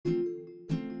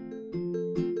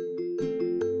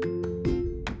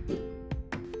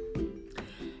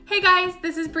Hey guys,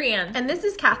 this is Brienne. And this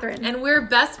is Catherine. And we're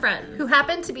best friends. Who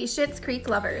happen to be Schitt's Creek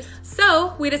lovers.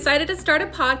 So, we decided to start a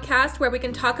podcast where we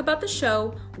can talk about the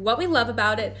show, what we love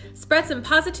about it, spread some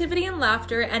positivity and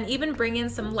laughter, and even bring in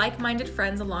some like-minded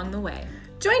friends along the way.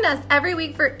 Join us every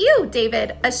week for Ew,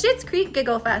 David, a Schitt's Creek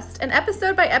Giggle Fest, an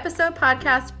episode-by-episode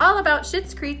podcast all about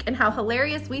Schitt's Creek and how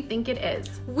hilarious we think it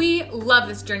is. We love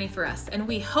this journey for us, and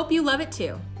we hope you love it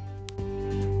too.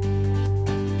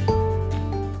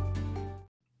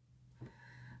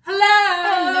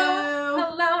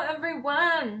 Hello,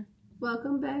 everyone.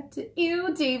 Welcome back to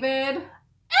Ew, David. Ew, David!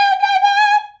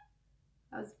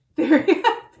 That was very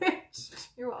high-pitched.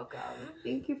 You're welcome.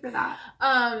 Thank you for that.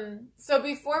 So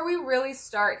before we really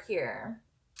start here,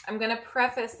 I'm going to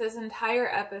preface this entire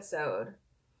episode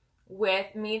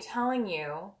with me telling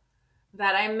you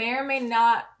that I may or may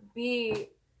not be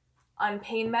on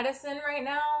pain medicine right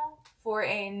now for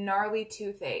a gnarly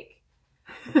toothache.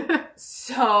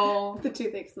 So the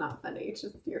toothache's not funny, it's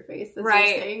just your face as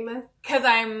right, you're saying this. Because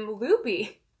I'm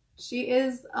loopy. She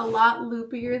is a lot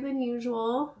loopier than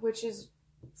usual. Which is,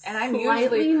 and I'm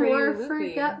slightly usually pretty more loopy.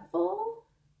 forgetful.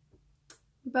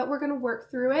 But we're going to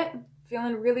work through it.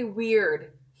 Feeling really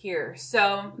weird here.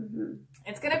 So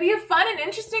it's going to be a fun and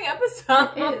interesting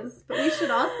episode. It is. But we should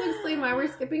also explain why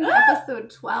we're skipping to episode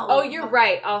 12. Oh, you're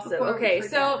right also. Okay,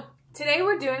 so today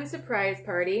we're doing Surprise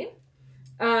Party.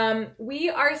 We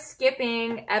are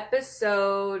skipping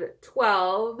episode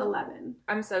 11.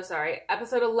 I'm so sorry.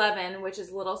 Episode 11, which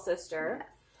is Little Sister.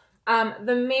 Yes.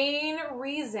 The main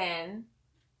reason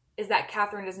is that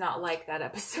Catherine does not like that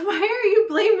episode. Why are you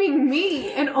blaming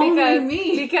me and only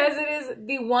me? Because it is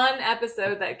the one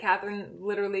episode that Catherine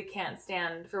literally can't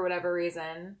stand for whatever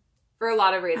reason. For a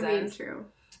lot of reasons. I mean, true.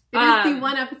 It is the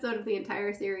one episode of the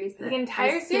entire series that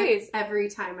I skip every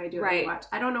time I do a rewatch.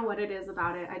 I don't know what it is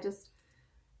about it.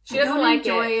 She doesn't like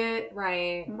enjoy it.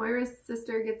 Right. Moira's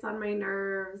sister gets on my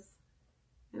nerves.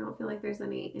 I don't feel like there's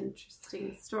any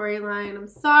interesting storyline. I'm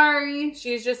sorry.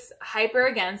 She's just hyper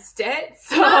against it.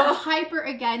 So not hyper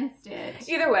against it.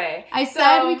 Either way. I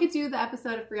said we could do the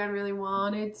episode if Brienne really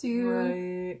wanted to.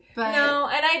 Right. But no,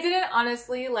 and I didn't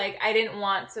honestly, I didn't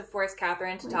want to force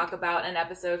Catherine to talk about an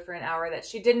episode for an hour that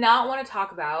she did not want to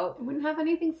talk about. I wouldn't have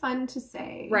anything fun to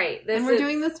say. Right. And we're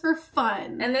doing this for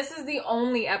fun. And this is the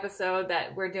only episode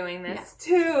that we're doing this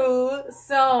too.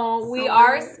 So we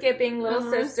are skipping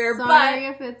Little Sister, sorry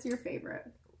if it's your favorite.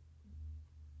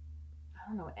 I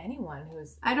don't know anyone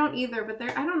who's... I don't either, but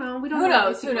I don't know. We don't Who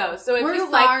know. Who knows? So if we're you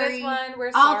sorry. like this one,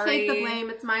 we're sorry. I'll take the blame.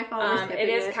 It's my fault. It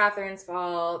is Catherine's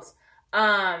fault. But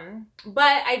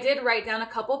I did write down a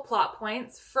couple plot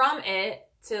points from it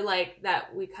to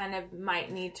that we kind of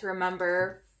might need to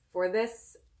remember for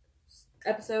this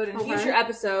episode and future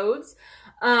episodes.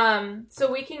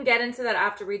 So we can get into that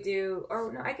after we do,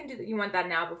 or no, I can do that. You want that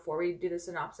now before we do the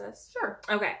synopsis? Sure.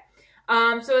 Okay.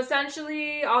 So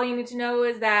essentially all you need to know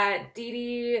is that Dee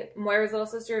Dee, Moira's little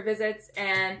sister, visits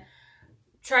and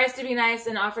tries to be nice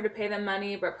and offer to pay them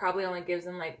money, but probably only gives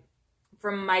them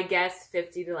from my guess,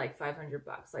 $50 to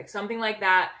 $500, something like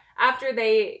that. After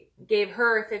they gave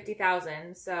her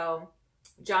 $50,000, so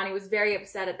Johnny was very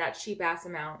upset at that cheap ass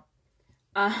amount.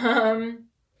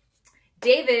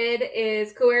 David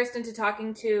is coerced into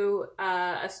talking to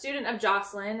a student of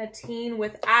Jocelyn, a teen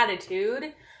with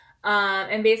attitude,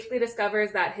 and basically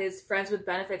discovers that his friends with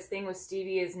benefits thing with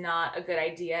Stevie is not a good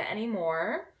idea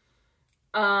anymore.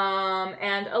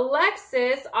 And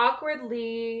Alexis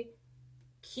awkwardly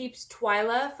keeps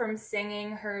Twyla from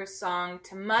singing her song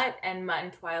to Mutt, and Mutt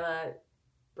and Twyla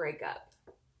break up.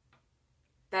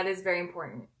 That is very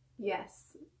important.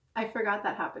 Yes. I forgot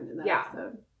that happened in that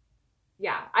episode.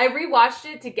 Yeah. I rewatched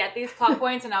it to get these plot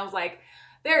points, and I was like,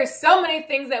 there are so many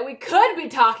things that we could be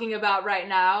talking about right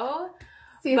now.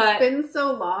 See, it's been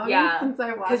so long since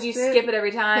I watched it. Because you skip it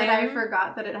every time. That I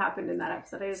forgot that it happened in that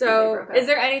episode. So, is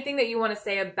there anything that you want to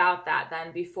say about that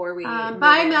then before we bye,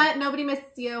 Matt. Nobody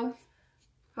misses you.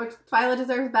 Twyla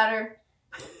deserves better.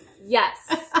 Yes.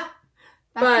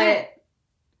 That's it.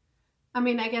 I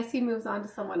mean, I guess he moves on to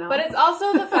someone else. But it's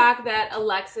also the fact that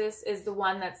Alexis is the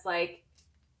one that's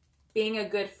being a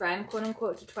good friend, quote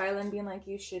unquote, to Twyla and being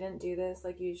you shouldn't do this,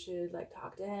 you should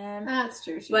talk to him. That's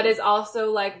true. But it's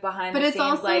also behind the scenes. But it's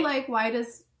also why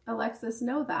does Alexis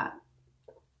know that?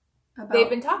 They've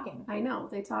been talking. I know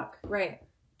they talk right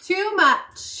too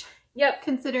much. Yep.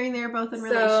 Considering they're both in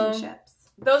relationships.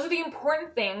 Those are the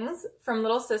important things from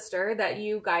Little Sister that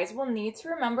you guys will need to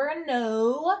remember and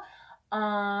know.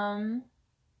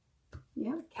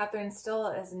 Yeah. Catherine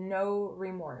still has no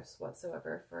remorse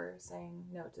whatsoever for saying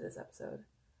no to this episode.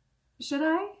 Should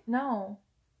I? No.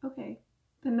 Okay.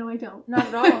 Then no, I don't. Not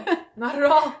at all. Not at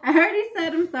all. I already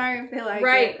said I'm sorry if they like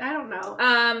it. I don't know.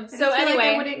 So anyway, like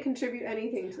I wouldn't contribute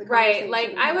anything to the right. conversation.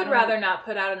 Like I would rather not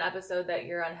put out an episode that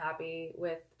you're unhappy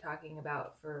with talking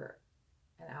about for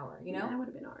an hour. You know, that would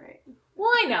have been all right. Well,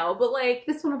 I know, but like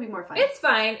this one will be more fun. It's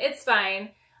fine. It's fine.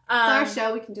 It's our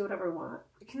show. We can do whatever we want.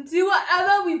 We can do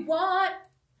whatever we want.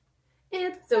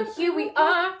 So here we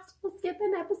are. We'll skip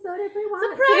an episode if we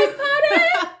want. Surprise party.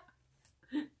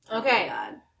 Okay. Oh my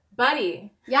God.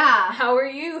 Buddy. Yeah. How are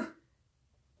you?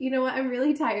 You know what? I'm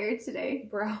really tired today.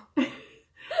 Bro.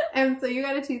 And so you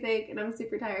got a toothache and I'm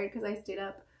super tired because I stayed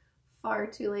up far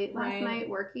too late last night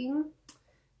working.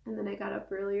 And then I got up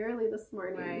really early this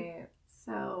morning. Right.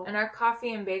 So. And our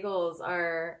coffee and bagels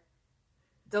are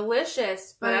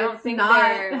delicious, but I don't think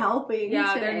they're helping.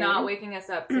 Yeah, today. They're not waking us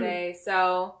up today.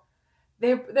 So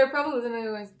they're probably listening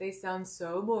to this. They sound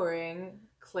so boring.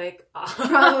 Click off.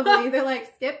 Probably. They're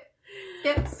like, skip.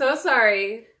 So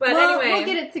sorry, but anyway, we'll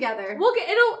get it together.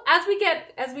 As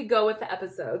we go with the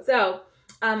episode. So,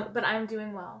 but I'm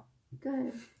doing well.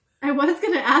 Good. I was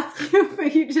gonna ask you,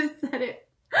 but you just said it.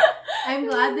 I'm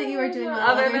glad that you are doing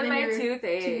well. Other than my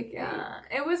toothache. Yeah,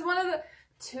 it was one of the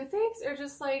toothaches are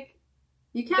just like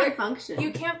you can't function.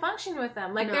 You can't function with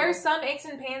them. Like there are some aches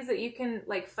and pains that you can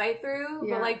like fight through,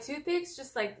 but like toothaches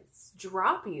just like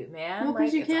drop you, man. Well,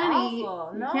 because like, you can't eat,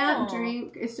 you can't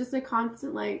drink. It's just a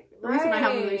constant like. The reason I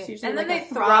have them is usually and then like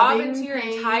they throb into your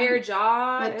entire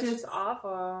jaw. But it's just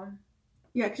awful.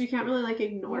 Yeah, because you can't really like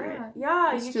ignore it.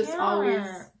 Yeah, it's just always.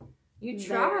 You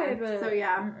try, but so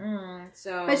yeah.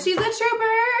 So, but she's a trooper.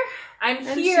 I'm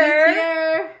and here. She's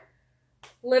here.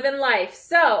 Living life.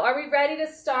 So, are we ready to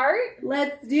start?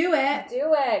 Let's do it.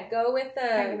 Do it. Go with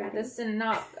the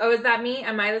synopsis. Oh, is that me?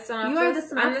 Am I the synopsis? You are the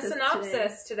synopsis. I'm the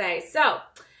synopsis today. So,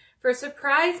 for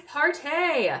surprise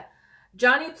party,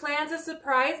 Johnny plans a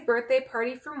surprise birthday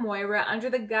party for Moira under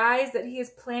the guise that he is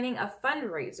planning a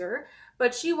fundraiser,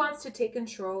 but she wants to take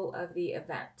control of the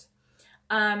event.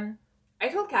 I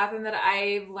told Catherine that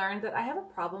I've learned that I have a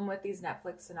problem with these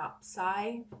Netflix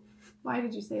synopsi. Why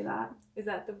did you say that?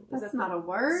 That's not a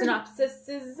word?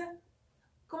 Synopsises.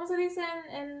 ¿Cómo se dice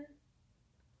en...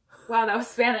 Wow, that was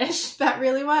Spanish. That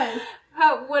really was.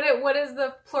 What is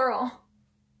the plural?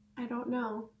 I don't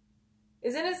know.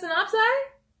 Isn't it synopsi?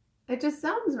 It just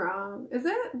sounds wrong. Is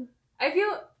it? I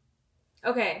feel...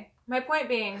 Okay, my point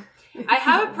being, I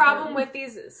have a problem with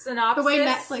these synopses. The way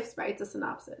Netflix writes a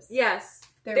synopsis. Yes.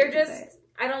 They're just...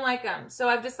 I don't like them. So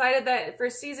I've decided that for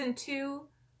season 2...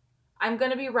 I'm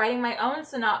going to be writing my own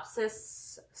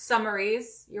synopsis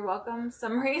summaries. You're welcome.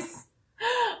 Summaries.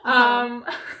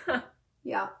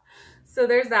 Yeah. So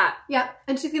there's that. Yeah.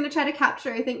 And she's going to try to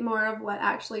capture, I think, more of what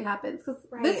actually happens. Because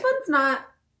this one's not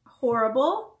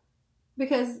horrible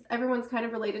because everyone's kind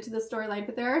of related to the storyline.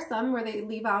 But there are some where they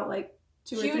leave out like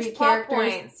 2 or 3 characters.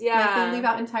 Points. Yeah. Like they leave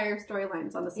out entire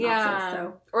storylines on the synopsis. Yeah.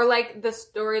 So. Or like the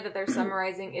story that they're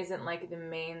summarizing isn't like the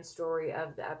main story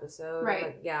of the episode. Right.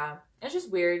 Like, yeah. It's just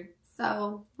weird.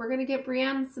 So, we're going to get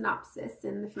Brienne's synopsis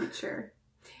in the future.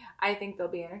 I think they'll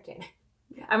be entertaining.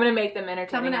 Yeah. I'm going to make them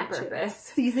entertaining on purpose.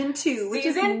 Season 2, which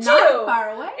is not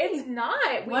far away. It's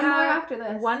not. One more after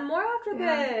this. One more after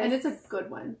this. And it's a good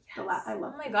one. Yes. I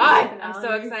love it. Oh my God. I'm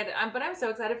so excited. But I'm so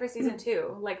excited for season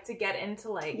 2. Like, to get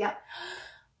into like... Yep.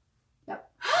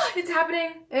 It's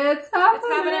happening. It's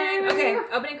happening. Okay,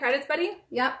 opening credits, buddy.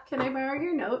 Yep. Can I borrow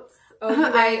your notes?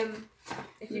 Okay.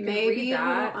 If you maybe can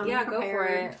read that. Yeah, go for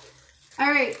it. All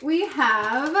right, we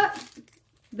have,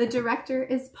 the director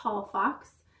is Paul Fox.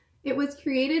 It was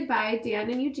created by Dan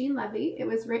and Eugene Levy. It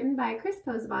was written by Chris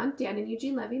Pozzebon, Dan and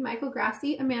Eugene Levy, Michael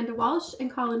Grassi, Amanda Walsh,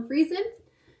 and Colin Friesen.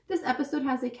 This episode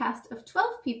has a cast of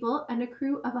 12 people and a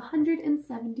crew of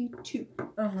 172.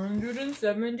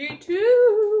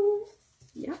 172.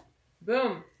 Yep.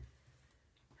 Boom.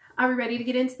 Are we ready to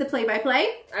get into the play-by-play?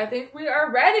 I think we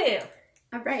are ready.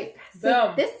 All right.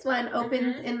 So this one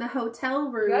opens in the hotel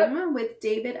room with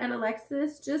David and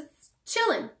Alexis just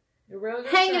chilling.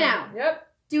 Hanging out. Yep.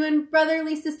 Doing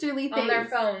brotherly, sisterly things. On their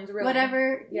phones, really.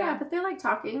 Whatever. Yeah, but they're like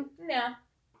talking. Yeah.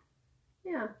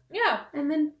 Yeah. Yeah. And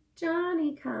then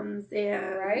Johnny comes in.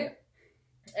 Right.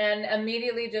 And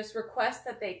immediately just requests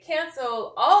that they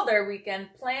cancel all their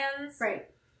weekend plans. Right.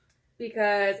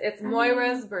 Because it's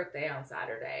Moira's birthday on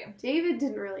Saturday. David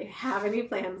didn't really have any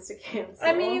plans to cancel.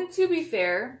 I mean, to be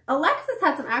fair. Alexis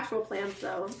had some actual plans,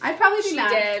 though. I'd probably be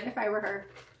mad if I were her.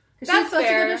 Because she was supposed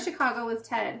to go to Chicago with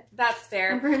Ted. That's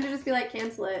fair. And for him to just be like,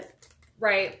 cancel it.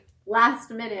 Right.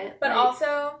 Last minute. But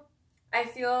also, I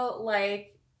feel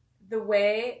like the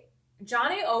way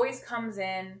Johnny always comes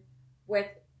in with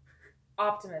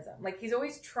optimism. Like, he's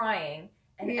always trying.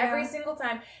 And every single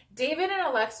time, David and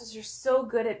Alexis are so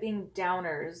good at being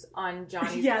downers on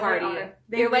Johnny's party.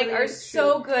 They really like are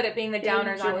so good at being the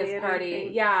downers on his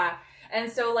party. Yeah.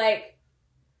 And so like,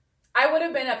 I would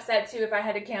have been upset too if I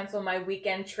had to cancel my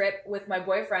weekend trip with my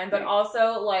boyfriend, but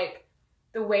also like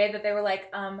the way that they were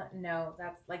like, no,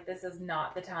 that's like, this is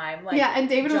not the time. Like, yeah. And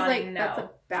David was like, no. that's a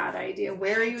bad idea.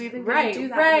 Where are you even going to do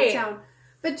that in this town?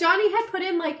 But Johnny had put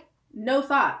in like no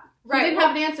thought. He didn't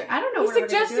have an answer. I don't know. He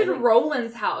suggested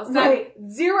Roland's house. Right.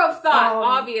 Zero thought.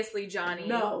 Obviously, Johnny.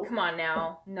 No. Come on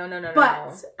now. No.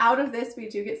 But out of this, we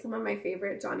do get some of my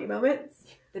favorite Johnny moments.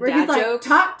 The where dad he's jokes.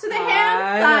 Like, talk to the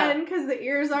hands, son, because the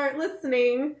ears aren't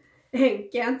listening.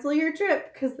 And cancel your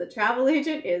trip because the travel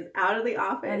agent is out of the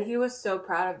office. And he was so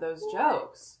proud of those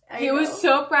jokes. He was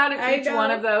so proud of each one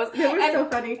of those. It was so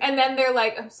funny. And then they're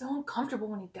like, I'm so uncomfortable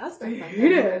when he does stuff like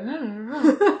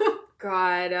that.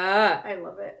 God. I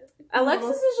love it.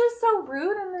 Alexis is just so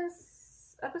rude in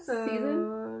this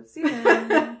episode.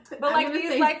 Season. But like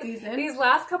these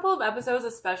last couple of episodes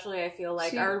especially, I feel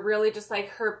like are really just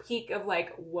like her peak of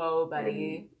like, whoa,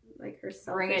 buddy. Like her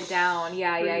selfish, bring it down.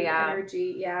 Yeah.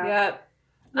 Energy. Yeah. Yep.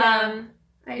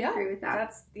 I agree with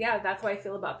that. That's how I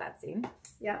feel about that scene.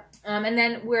 Yeah. And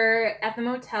then we're at the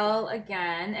motel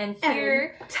again, and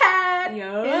here Ted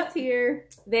is here.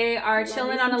 They are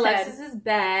chilling on Alexis's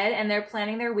bed, and they're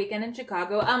planning their weekend in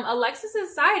Chicago.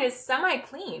 Alexis's side is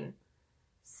semi-clean.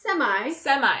 Semi.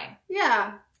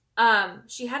 Yeah.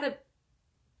 She had a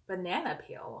banana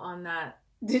peel on that.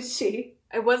 Did she?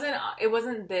 It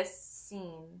wasn't this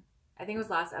scene. I think it was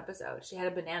last episode. She had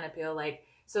a banana peel, like.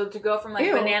 So to go from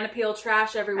like banana peel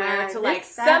trash everywhere to like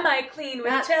semi-clean with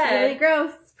Ted. That's really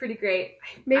gross. It's pretty great.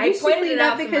 Maybe she cleaned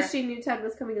up because she knew Ted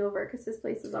was coming over because his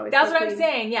place is always That's what I'm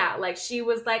saying, yeah. Like she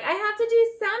was like, I have to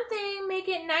do something, make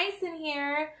it nice in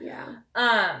here. Yeah.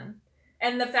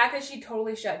 And the fact that she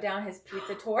totally shut down his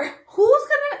pizza tour. Who's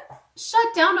gonna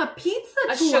shut down a pizza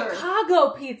tour? A Chicago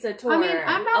pizza tour. I mean,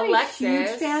 I'm not a huge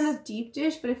fan of deep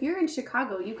dish, but if you're in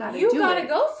Chicago, you gotta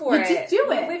go for it. Just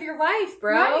do it. Live your life,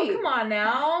 bro. Right. Come on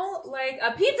now. Like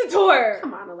a pizza tour.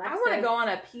 Come on, Alexis. I want to go on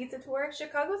a pizza tour.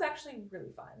 Chicago's actually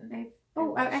really fun.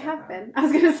 I have been. I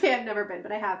was gonna say I've never been,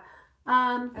 but I have.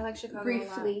 I like Chicago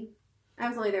briefly. I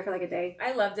was only there for like a day.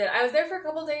 I loved it. I was there for a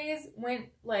couple days. Went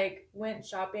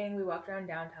shopping. We walked around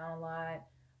downtown a lot.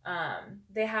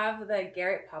 They have the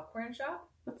Garrett popcorn shop.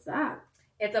 What's that?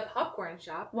 It's a popcorn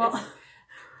shop. Well,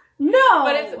 no.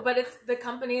 But it's the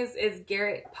company is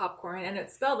Garrett Popcorn, and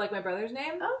it's spelled like my brother's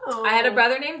name. Oh. I had a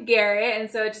brother named Garrett,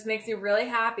 and so it just makes me really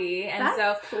happy. And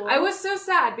That's cool. I was so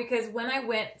sad because when I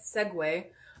went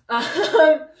when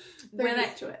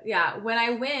I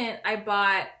went, I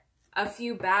bought a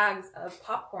few bags of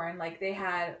popcorn. Like they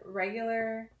had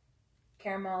regular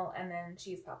caramel and then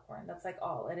cheese popcorn. That's like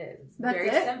all it is. It's very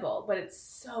simple, but it's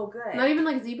so good. Not even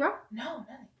like zebra? No,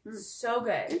 nothing. So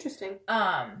good. Interesting.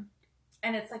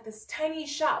 And it's like this tiny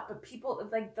shop, but people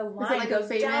like the line like goes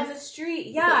down the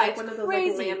street. Yeah, like it's one of those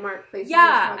crazy. Like landmark places.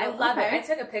 Yeah, I love it. I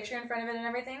took a picture in front of it and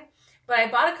everything. But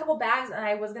I bought a couple bags and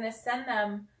I was gonna send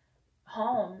them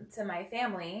home to my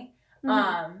family.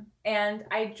 Mm-hmm. And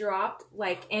I dropped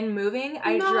like in moving,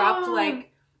 I dropped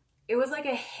like it was like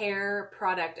a hair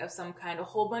product of some kind, a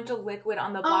whole bunch of liquid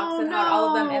on the box that had all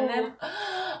of them in them.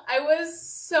 I was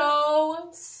so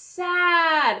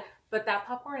sad. But that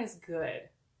popcorn is good.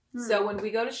 So when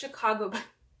we go to Chicago,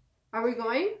 are we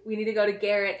going? We need to go to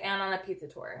Garrett and on a pizza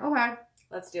tour. Okay.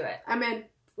 Let's do it. I'm in.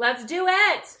 Let's do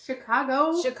it.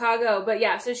 Chicago. But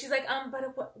yeah, so she's like,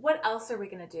 but what else are we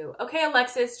going to do? Okay,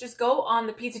 Alexis, just go on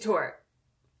the pizza tour.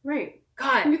 Right.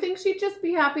 God. You think she'd just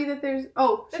be happy that there's...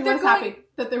 Oh, she was happy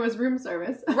that there was room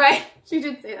service. Right. She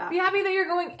did say that. Be happy that you're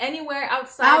going anywhere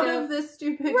outside of this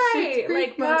stupid shit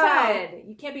like motel. God.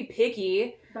 You can't be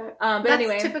picky. But that's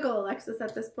anyway. Typical Alexis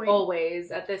at this point.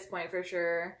 Always. At this point, for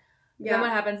sure. Yeah. Then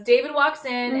what happens? David walks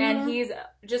in and he's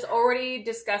just already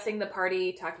discussing the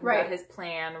party, talking about his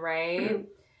plan, right?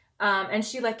 Mm-hmm. And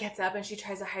she like gets up and she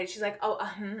tries to hide. She's like, "Oh,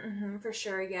 for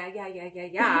sure,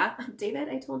 yeah." David,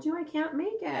 I told you I can't make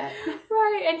it.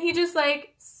 Right, and he just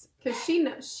like because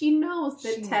she knows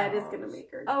that Ted is gonna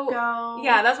make her go.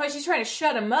 Yeah, that's why she's trying to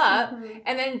shut him up. Mm-hmm.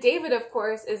 And then David, of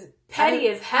course, is petty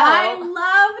as hell. I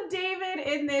love David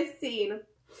in this scene.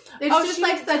 It's just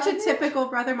like such a typical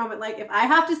brother moment. Like, if I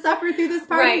have to suffer through this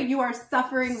party, you are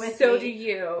suffering with me. So do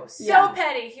you. So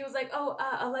petty. He was like,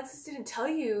 Alexis didn't tell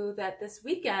you that this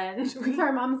weekend it's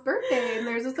our mom's birthday and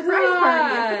there's a surprise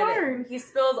party at the barn. He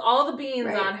spills all the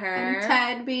beans on her. And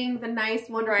Ted, being the nice,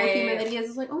 wonderful human that he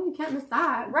is like, oh, you can't miss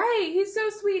that. Right. He's so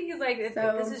sweet. He's like,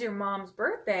 this is your mom's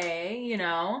birthday, you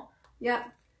know? Yeah.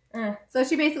 So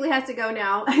she basically has to go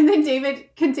now. And then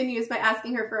David continues by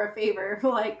asking her for a favor.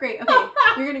 Like, great, okay,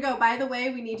 you're going to go. By the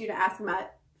way, we need you to ask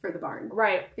Mutt for the barn.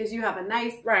 Right. Because you have a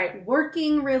nice right.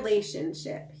 working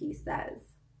relationship, he says.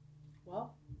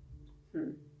 Well.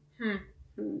 Hmm.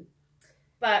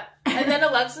 But, and then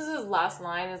Alexis's last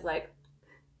line is like,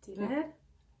 David?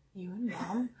 You and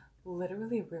Mom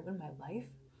literally ruined my life?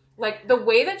 Like, the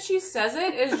way that she says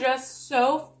it is just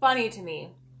so funny to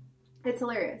me. It's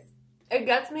hilarious. It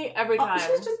gets me every time.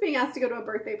 She's just being asked to go to a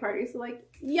birthday party, so like,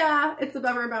 yeah, it's a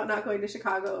bummer about not going to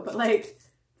Chicago, but like,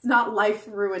 it's not life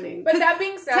ruining. But that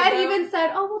being said, Ted even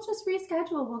said, "Oh, we'll just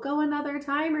reschedule. We'll go another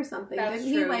time or something." That's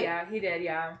Didn't true. He, like, yeah, he did.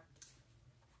 Yeah.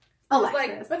 Alexis.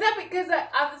 Like, but that because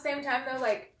at the same time though,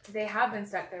 like they have been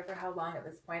stuck there for how long at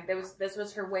this point? This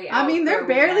was her way out. I mean, they're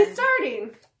barely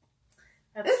starting.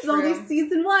 This is only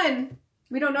season 1.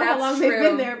 We don't know how long they've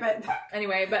been there, but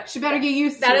anyway, but she better get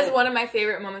used to it. That is one of my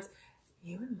favorite moments.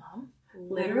 You and Mom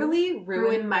literally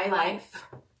ruined my life.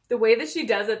 The way that she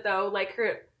does it though, like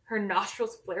her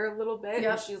nostrils flare a little bit,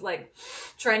 and she's like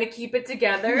trying to keep it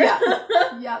together.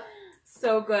 Yep.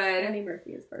 So good. Annie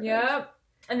Murphy is perfect. Yep.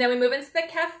 And then we move into the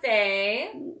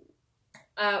cafe.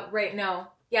 Right, no.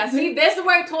 Yeah, see, this is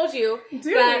where I told you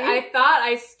that I thought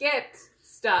I skipped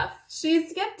stuff. She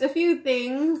skipped a few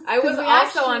things. I was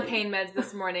also on pain meds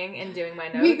this morning and doing my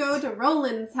notes. We go to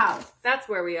Roland's house. That's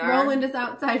where we are. Roland is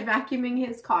outside vacuuming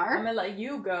his car. I'm going to let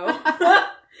you go.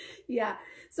 Yeah.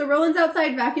 So Roland's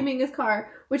outside vacuuming his car,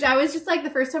 which I was just like, the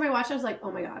first time I watched it, I was like,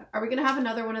 oh my God, are we going to have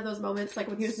another one of those moments like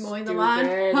when he was mowing the lawn?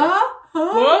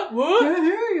 Huh? What? Can't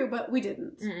hear you. But we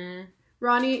didn't. Mm-mm.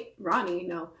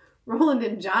 Roland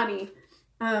and Johnny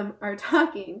are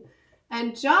talking.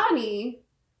 And Johnny,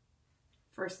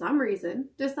 for some reason,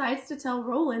 decides to tell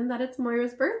Roland that it's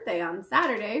Moira's birthday on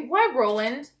Saturday. Why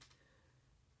Roland?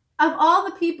 Of all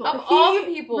the people.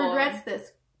 He regrets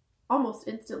this almost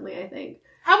instantly, I think.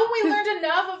 Haven't we learned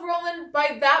enough of Roland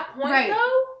by that point,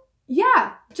 though?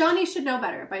 Yeah. Johnny should know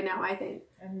better by now, I think.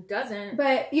 And he doesn't.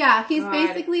 But, yeah, he's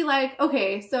basically like,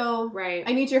 okay, so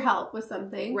I need your help with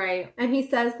something. Right. And he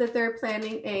says that they're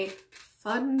planning a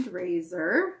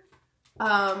fundraiser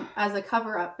as a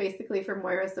cover-up, basically, for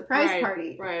Moira's surprise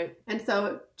party. Right. And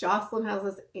so Jocelyn has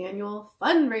this annual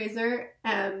fundraiser,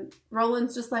 and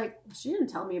Roland's just like, well, she didn't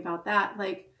tell me about that.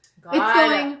 Like, it's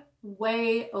going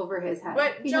way over his head.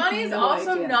 But Johnny's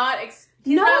also idea.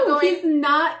 he's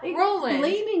not Roland,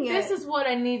 explaining it. This is what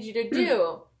I need you to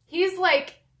do. He's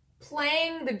like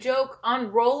playing the joke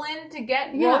on Roland to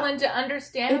get Roland to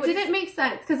understand. It didn't make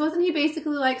sense because wasn't he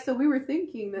basically like, so we were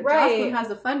thinking that Jocelyn has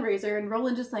a fundraiser, and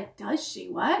Roland just like, does she?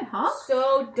 What? Huh?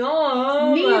 So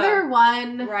dumb. Neither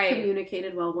one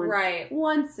communicated well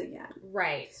once again.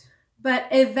 Right. But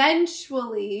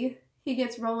eventually he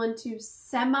gets Roland to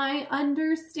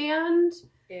semi-understand.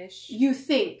 Ish. You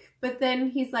think. But then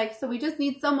he's like, so we just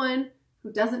need someone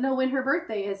who doesn't know when her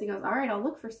birthday is. He goes, all right, I'll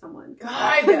look for someone.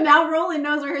 Because now Roland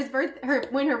knows where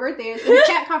when her birthday is. And he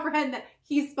can't comprehend that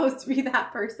he's supposed to be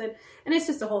that person. And it's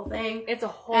just a whole thing. It's a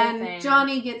whole thing. And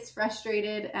Johnny gets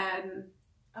frustrated and...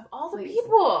 Of all the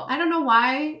people. I don't know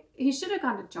why. He should have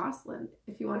gone to Jocelyn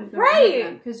if he wanted to go to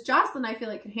them. Because Jocelyn, I feel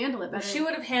like, can handle it better. She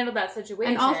would have handled that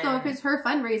situation. And also, if it's her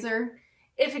fundraiser...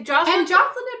 Jocelyn and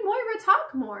Moira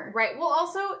talk more. Right. Well,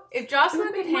 also, if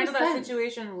Jocelyn could handle that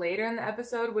situation later in the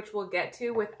episode, which we'll get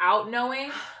to, without knowing,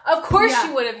 of course she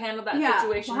would have handled that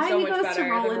situation so much better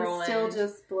than Roland. Still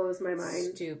just blows my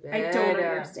mind. Stupid. I don't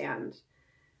understand.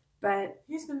 But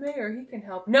he's the mayor. He can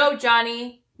help. No,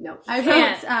 Johnny. No. I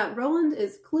wrote, Roland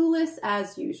is clueless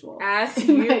as usual. As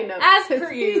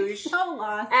per usual. He's so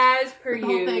lost. As per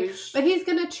usual. But he's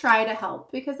going to try to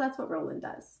help because that's what Roland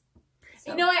does.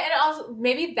 So. You know what? And also,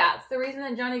 maybe that's the reason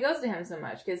that Johnny goes to him so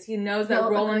much. Because he knows that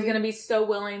Roland's going to be so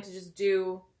willing to just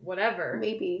do whatever.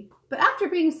 Maybe. But after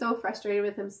being so frustrated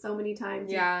with him so many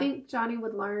times, you'd think Johnny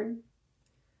would learn.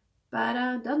 But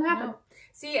doesn't happen. No.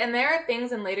 See, and there are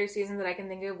things in later seasons that I can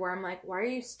think of where I'm like, why are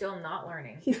you still not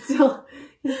learning? He still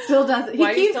does it.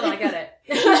 Why do you still not get it?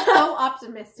 He's so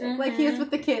optimistic. Like he is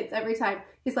with the kids every time.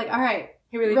 He's like, all right.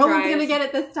 He really Roland's tries. going to get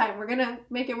it this time. We're going to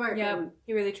make it work. Yep.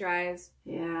 He really tries.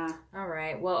 Yeah. All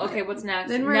right. Well, okay, what's next?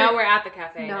 Then now we're at the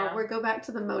cafe. No, we're go back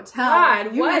to the motel.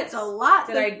 God, you missed a lot.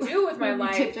 Did I do with my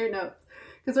life? Did your notes.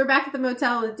 Because we're back at the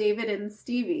motel with David and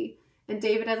Stevie. And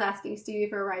David is asking Stevie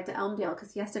for a ride to Elmdale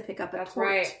because he has to pick up a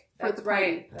tort for the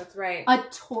party. That's right. A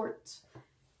tort.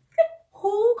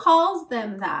 Who calls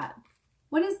them that?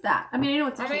 What is that? I mean, I know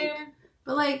it's a cake.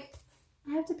 But like,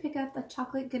 I have to pick up a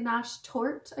chocolate ganache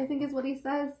tort, I think is what he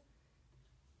says.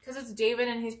 Because it's David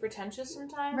and he's pretentious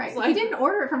sometimes. Right. Like, he didn't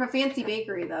order it from a fancy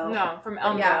bakery, though. No, from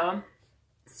Elmdale. Yeah.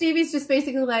 Stevie's just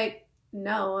basically like,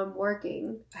 no, I'm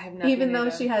working. I have nothing Even to though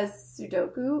do. she has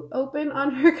Sudoku open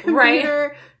on her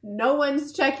computer, no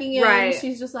one's checking in. Right.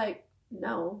 She's just like,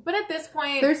 no. But at this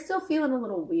point, They're still feeling a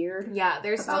little weird. yeah,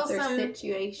 there's about still their some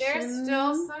situation. There's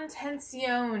still some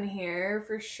tension here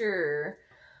for sure.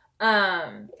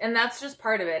 And that's just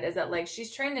part of it, is that like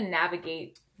she's trying to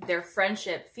navigate their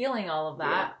friendship, feeling all of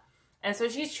that. Yeah. And so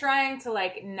she's trying to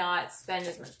like not spend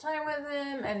as much time with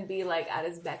him and be like at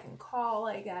his beck and call,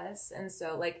 I guess. And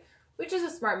so like, which is a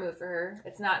smart move for her.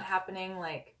 It's not happening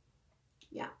like,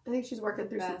 Yeah, I think she's working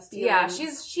through some best. feelings. Yeah,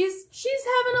 she's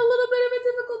having a little bit of a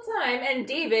difficult time, and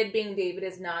David, being David,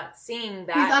 is not seeing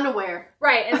that. He's unaware.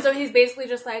 Right, and so he's basically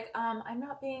just like, I'm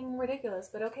not being ridiculous,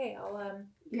 but okay, I'll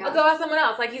Yeah. go with someone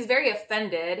else. Like, he's very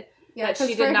offended. Yeah, that she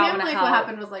because did for not him, wanna like, help. what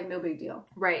happened was, like, no big deal.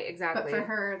 Right, exactly. But for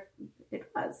her, it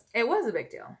was. It was a big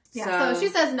deal. Yeah, so she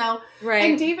says no. right,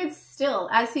 And David still,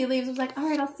 as he leaves, was like, all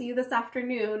right, I'll see you this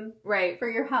afternoon right, for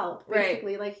your help. Right.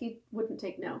 Basically, like, he wouldn't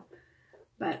take no.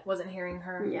 But wasn't hearing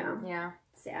her. Yeah. Yeah.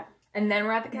 sad. And then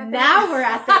we're at the cafe. Now we're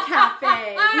at the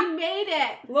cafe. We made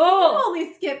it. We Lol.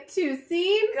 only skipped 2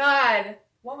 scenes. God.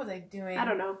 What was I doing? I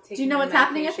don't know. Do Taking you know my what's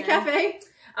happening at the medication.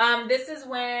 cafe? This is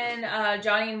when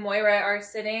Johnny and Moira are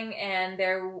sitting, and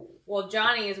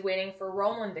Johnny is waiting for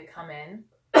Roland to come in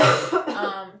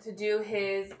to do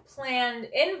his planned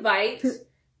invite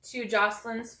to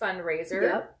Jocelyn's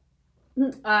fundraiser.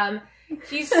 Yep.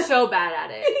 He's so bad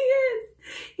at it.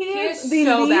 He is is the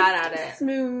so least bad at it.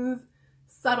 smooth,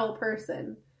 subtle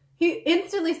person. He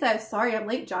instantly says, sorry, I'm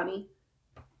late, Johnny.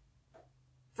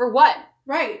 For what?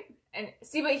 Right. And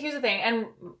see, but here's the thing. And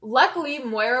luckily,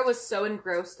 Moira was so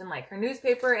engrossed in like her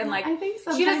newspaper and like I think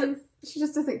she doesn't- sometimes she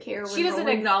just doesn't care. When she doesn't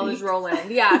Roland acknowledge speaks.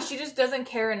 Roland. Yeah, she just doesn't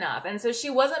care enough. And so she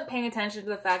wasn't paying attention to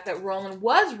the fact that Roland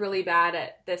was really bad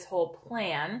at this whole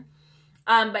plan.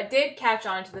 But did catch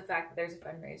on to the fact that there's a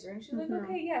fundraiser. And she's like,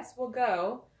 okay, yes, we'll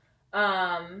go.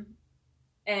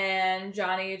 And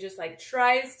Johnny just like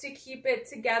tries to keep it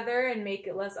together and make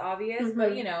it less obvious.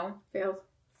 But, you know,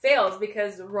 fails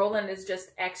because Roland is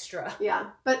just extra. Yeah.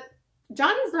 But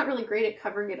Johnny's not really great at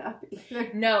covering it up either.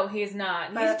 No, he's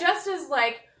not. But- He's just as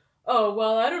like, oh,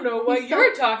 well, I don't know what He's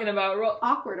you're so talking about.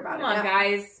 Awkward about Come it. on, yeah.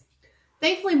 guys.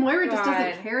 Thankfully, Moira just God.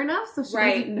 doesn't care enough, so she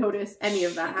Right. doesn't notice any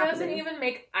of that She happening. doesn't even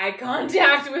make eye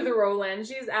contact with Roland.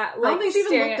 She's at, like, I don't think she even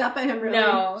staring looked up at him, really.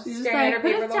 No, She's just staring at like, her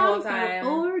paper put us the down whole for time.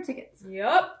 4 tickets.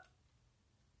 Yep.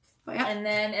 But yeah. And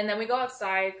then we go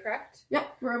outside, correct?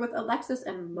 Yep, we're with Alexis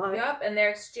and Mud. Yep, and they're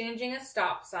exchanging a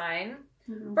stop sign.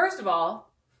 Mhm. First of all,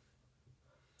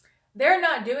 they're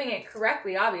not doing it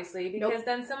correctly, obviously, because Nope.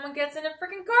 then someone gets in a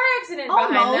freaking car accident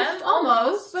behind them.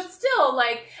 Almost. But still,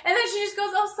 like, and then she just goes,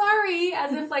 oh, sorry,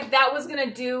 as if, like, that was gonna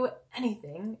do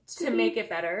anything to be make it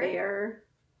better. Fair.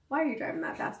 Why are you driving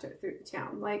that fast through the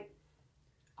town? Like,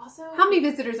 Also, how many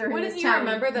visitors are in wouldn't this you town?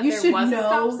 remember that you there should was a know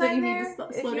stop that sign you there need to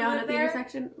if slow you down live at the there?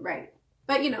 intersection. Right.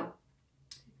 But, you know,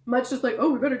 Mud's just like,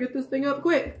 oh, we better get this thing up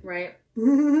quick. Right.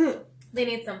 They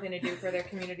need something to do for their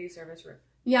community service work.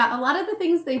 Yeah, a lot of the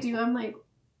things they do, I'm like,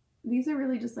 these are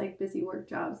really just like busy work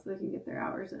jobs so they can get their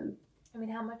hours in. I mean,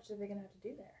 how much are they gonna have to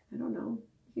do there? I don't know.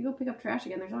 If you go pick up trash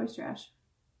again, there's always trash.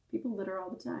 People litter all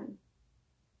the time.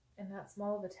 In that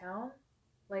small of a town?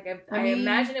 Like, I I mean,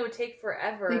 imagine it would take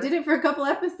forever. They did it for a couple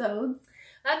episodes.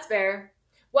 That's fair.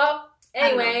 Well,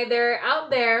 anyway, they're out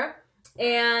there,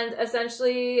 and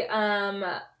essentially,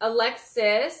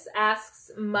 Alexis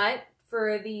asks Mutt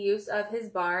for the use of his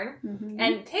barn, Mm-hmm.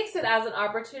 and takes it as an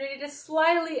opportunity to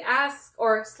slyly ask,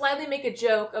 or slightly make a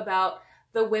joke about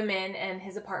the women and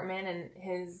his apartment and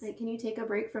his... Like, can you take a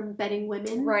break from bedding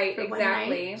women? Right, for one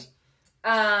exactly. night?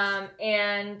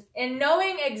 And in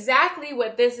knowing exactly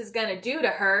what this is going to do to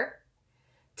her,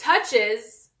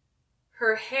 touches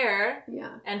her hair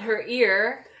Yeah. and her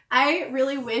ear. I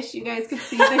really wish you guys could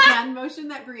see the hand motion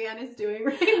that Brienne is doing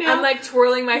right now. I'm like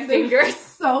twirling my There's fingers.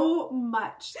 so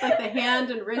much. Like the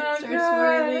hand and wrists Oh, are God.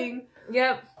 swirling.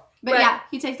 Yep. But yeah,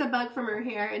 he takes a bug from her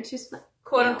hair and she's like,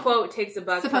 Quote Yeah. unquote takes a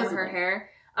bug from her Supposedly. hair.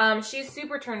 She's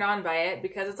super turned on by it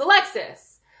because it's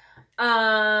Alexis. But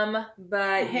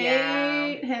I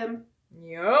hate him.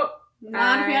 Yep.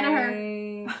 Not a fan of her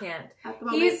I can't. at the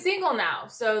moment. He's single now,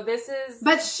 so this is...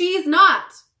 But she's not.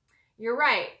 You're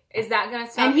right. Is that going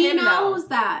to stop And he him? No. knows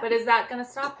that. But is that going to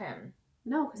stop him?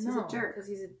 No, because he's a jerk. Because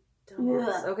he's a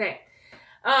dumbass. Ugh. Okay.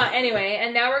 Anyway,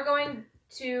 and now we're going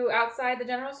to outside the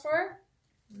general store.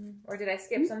 Or did I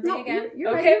skip something No, again?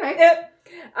 you're right, okay.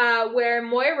 you're right. Where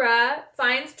Moira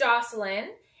finds Jocelyn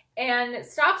and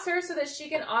stops her so that she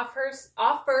can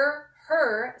offer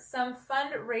her some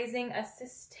fundraising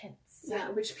assistance. Yeah,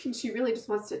 which means she really just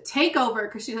wants to take over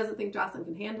because she doesn't think Jocelyn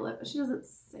can handle it, but she doesn't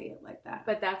say it like that.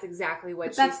 But that's exactly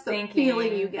what that's she's the thinking.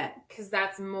 Feeling you get. Because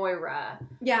that's Moira.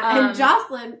 Yeah, and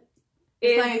Jocelyn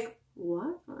is like,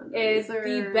 what? Is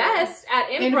the best at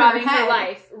improv in her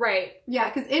life. Right.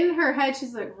 Yeah, because in her head,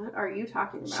 she's like, what are you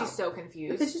talking about? She's so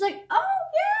confused. Because she's like, oh,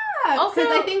 yeah. Also,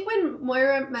 because I think when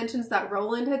Moira mentions that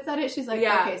Roland had said it, she's like,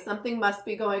 okay, something must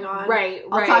be going on. Right,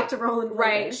 I'll talk to Roland later.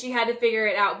 Right, she had to figure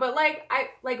it out. But,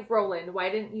 Roland,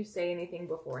 why didn't you say anything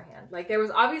beforehand? Like, there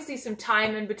was obviously some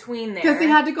time in between there. Because he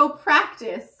had to go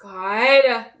practice.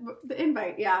 God. The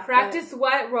invite, yeah. Practice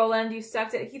what, Roland? You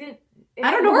sucked at it. He didn't.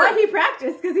 I don't know what he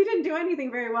practiced because he didn't do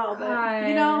anything very well. But,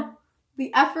 God.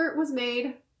 The effort was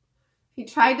made. He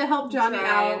tried to help Johnny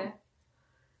out.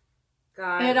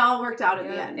 God. And it all worked out at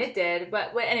the end. It did.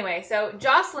 But anyway, so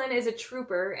Jocelyn is a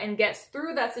trooper and gets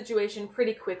through that situation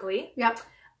pretty quickly. Yep.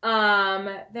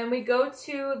 Then we go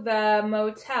to the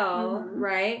motel,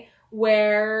 right?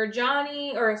 Where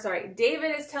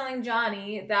David is telling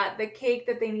Johnny that the cake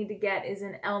that they need to get is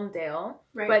in Elmdale.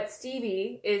 Right. But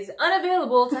Stevie is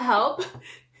unavailable to help.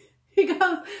 He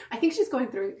goes, I think she's going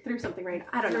through something right now.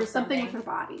 I don't know. Something with her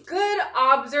body. Good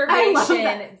observation, I love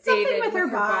that. David. Something with her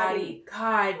body.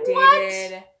 God,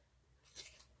 David.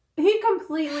 What? He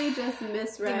completely just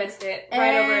misread. He missed it.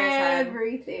 Right over his head.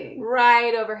 Everything.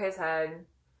 Right over his head.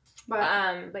 But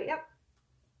yep.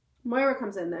 Moira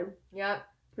comes in then. Yep.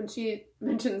 And she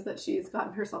mentions that she's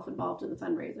gotten herself involved in the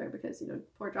fundraiser because,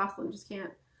 poor Jocelyn just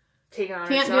can't take it on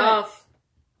herself.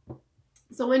 Do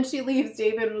it. So when she leaves,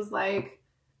 David was like,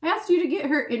 I asked you to get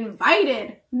her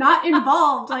invited, not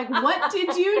involved. Like, what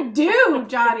did you do,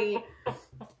 Johnny?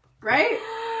 Right?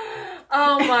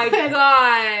 Oh my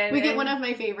God. We get one of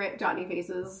my favorite Johnny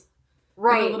faces.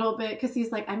 Right. A little bit, because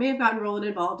he's like, I may have gotten Roland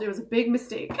involved. It was a big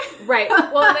mistake. Right.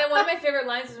 Well, and then one of my favorite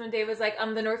lines is when Dave was like,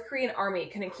 the North Korean army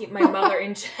couldn't keep my mother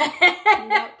in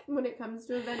check. When it comes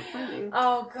to event planning.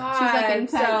 Oh, God. She's like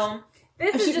intense. So,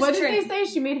 this is just what did they say?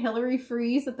 She made Hillary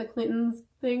freeze at the Clintons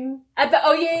thing?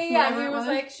 Yeah. He was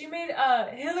like, she made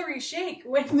Hillary shake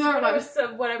when it was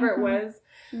whatever it was.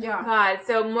 Yeah. God.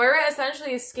 So Moira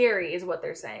essentially is scary, is what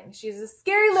they're saying. She's a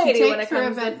scary lady when it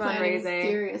comes to fundraising.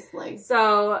 Seriously.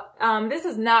 So this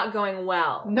is not going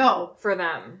well. No. For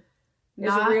them.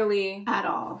 Not really at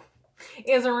all.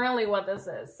 Is really what this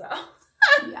is. So.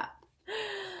 Yeah.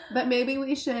 But maybe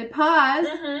we should pause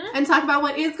and talk about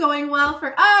what is going well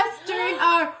for us during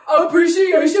our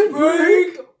appreciation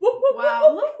break.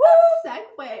 Wow, look at that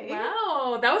segue.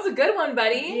 Wow, that was a good one,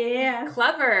 buddy. Yeah.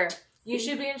 Clever. You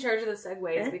should be in charge of the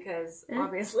segues because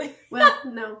obviously. Well,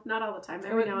 no, not all the time.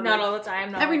 Not all the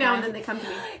time. Every now and then they come to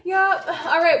me. Yep.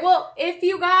 All right. Well, if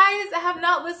you guys have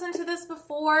not listened to this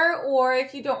before, or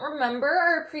if you don't remember,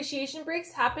 our appreciation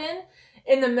breaks happen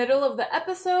in the middle of the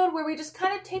episode where we just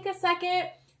kind of take a second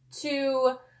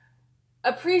to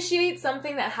appreciate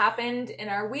something that happened in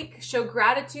our week, show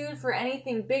gratitude for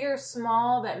anything big or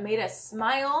small that made us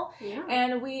smile. Yeah.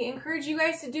 And we encourage you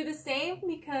guys to do the same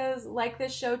because like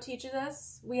this show teaches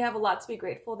us, we have a lot to be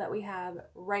grateful that we have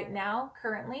right now,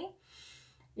 currently.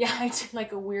 Yeah, I did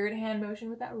like a weird hand motion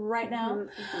with that right now.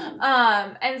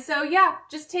 And so, yeah,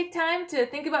 just take time to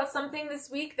think about something this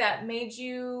week that made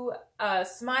you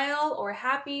smile or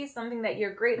happy, something that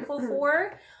you're grateful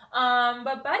for.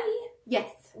 But buddy, yes,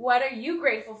 what are you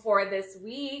grateful for this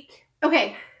week?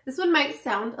 Okay, this one might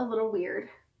sound a little weird.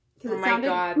 Oh my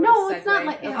God! No, it's not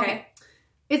like okay.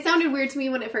 It sounded weird to me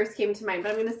when it first came to mind,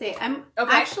 but I'm going to say I'm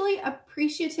actually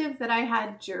appreciative that I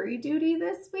had jury duty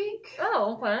this week.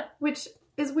 Oh, okay. Which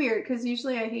is weird because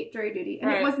usually I hate jury duty,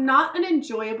 and it was not an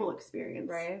enjoyable experience.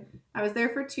 Right. I was there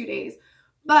for 2 days,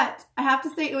 but I have to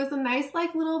say it was a nice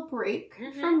little break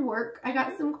from work. I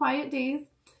got some quiet days.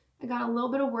 I got a little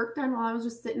bit of work done while I was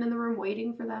just sitting in the room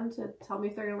waiting for them to tell me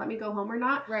if they're going to let me go home or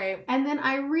not. Right. And then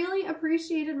I really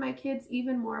appreciated my kids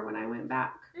even more when I went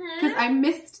back. Because I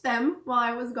missed them while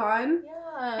I was gone.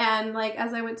 Yeah. And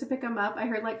as I went to pick them up, I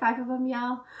heard 5 of them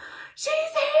yell, "She's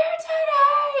here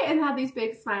today!" and had these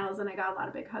big smiles, and I got a lot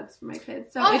of big hugs from my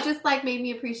kids. So it just made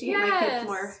me appreciate my kids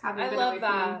more, having been away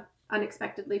from them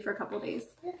unexpectedly for a couple of days.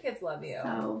 Your kids love you.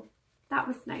 So that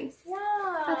was nice.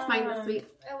 Yeah. That's mine this week.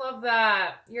 I love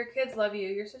that. Your kids love you.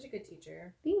 You're such a good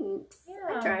teacher. Thanks.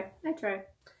 Yeah. I try.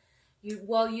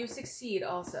 You succeed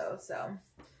also, so.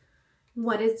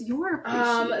 What is your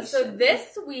appreciation? So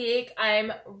this week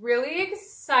I'm really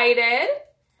excited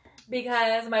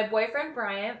because my boyfriend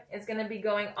Bryant is going to be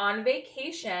going on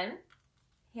vacation.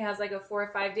 He has a 4 or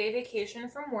 5 day vacation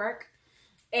from work.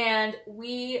 And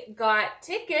we got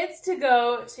tickets to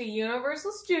go to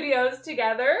Universal Studios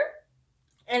together.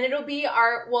 And it'll be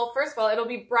first of all, it'll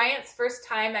be Bryant's first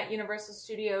time at Universal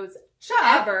Studios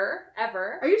ever.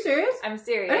 Are you serious? I'm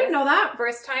serious. I didn't know that.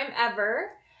 First time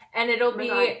ever. And it'll be,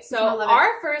 God.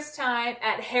 our first time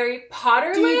at Harry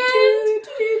Potter Land.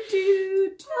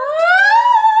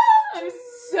 I'm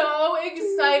so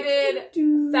excited.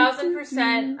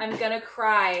 1,000%. I'm gonna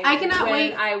cry. I cannot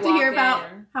wait to hear about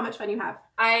how much fun you have.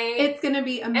 It's gonna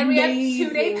be amazing. And we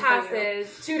have 2-day passes.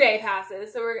 2-day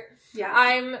passes. So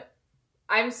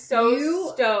I'm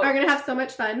so stoked. Are gonna have so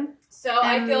much fun. So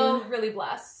I feel really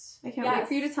blessed. I can't wait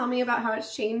for you to tell me about how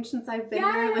it's changed since I've been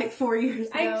there like 4 years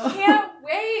ago. I can't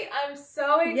wait. I'm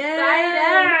so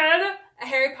excited.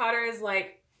 Harry Potter is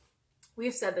like,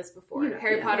 we've said this before.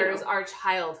 Harry Potter is our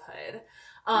childhood.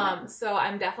 So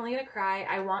I'm definitely gonna cry.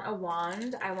 I want a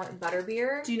wand. I want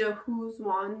butterbeer. Do you know whose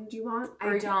wand you want?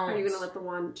 I don't. Are you gonna let the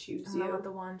wand choose you? I'm gonna let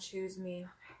the wand choose me.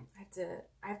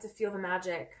 I have to feel the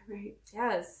magic. Right.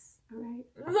 Yes. All right.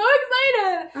 I'm so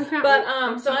excited. But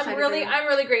so I'm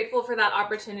really grateful for that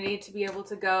opportunity to be able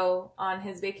to go on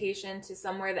his vacation to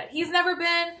somewhere that he's never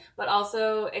been, but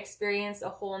also experience a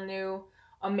whole new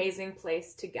amazing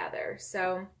place together.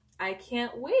 So I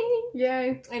can't wait.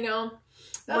 Yay. I know.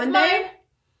 One day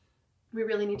we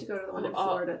really need to go to the one in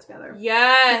Florida together.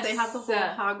 Yes. They have the whole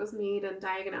Hogsmeade and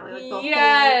Diagon Alley, like the whole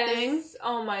thing.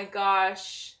 Oh my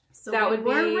gosh. So that would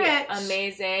be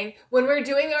amazing. When we're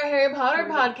doing our Harry Potter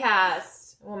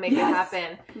podcast, we'll make it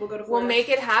happen. We'll go to Florida. We'll make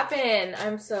it happen.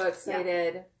 I'm so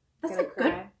excited. That's a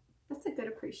good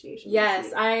appreciation.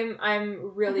 Yes, I'm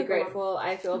really grateful.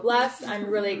 I feel blessed. I'm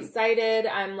really excited.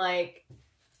 I'm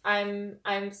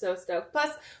so stoked.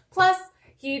 Plus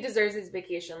he deserves his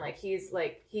vacation. He's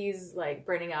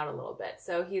burning out a little bit.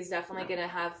 So he's definitely gonna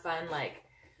have fun,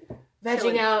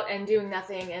 vegging out and doing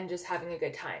nothing and just having a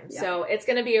good time. Yeah. So it's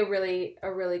going to be a really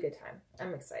good time.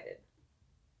 I'm excited.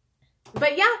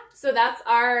 But yeah, so that's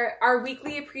our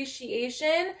weekly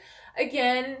appreciation.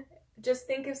 Again, just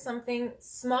think of something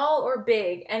small or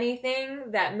big, anything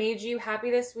that made you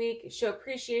happy this week. Show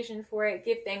appreciation for it.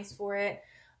 Give thanks for it.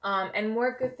 And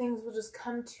more good things will just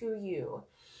come to you.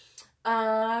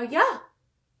 Yeah.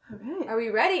 All right. Are we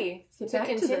ready to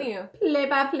continue?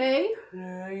 Play-by-play.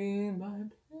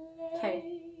 Play-by-play.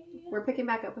 Okay, we're picking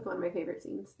back up with one of my favorite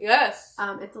scenes. Yes.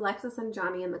 It's Alexis and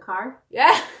Johnny in the car.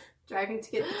 Yeah. Driving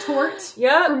to get the torte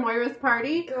for Moira's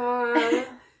party. God.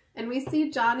 And we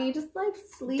see Johnny just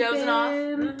sleeping. Dozing off.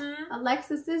 Mm-hmm.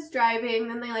 Alexis is driving.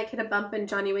 Then they hit a bump and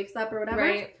Johnny wakes up or whatever.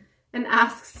 Right. And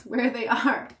asks where they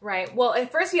are. Right. Well, at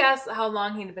first he asked how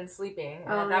long he'd been sleeping.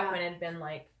 And at that point it had been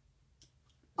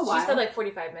she said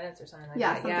 45 minutes or something like that.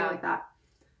 Yeah, something like that.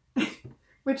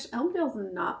 Which Elmdale's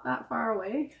not that far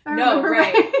away. No,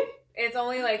 right. It's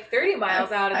only 30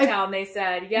 miles out of town, they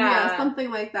said. Yeah. Yeah, something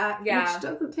like that. Yeah. Which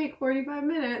doesn't take 45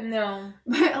 minutes. No.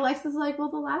 But Alexa's like, well,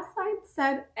 the last sign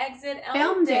said exit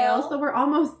Elmdale, so we're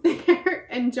almost there.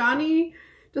 And Johnny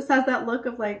just has that look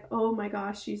of oh my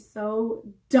gosh, she's so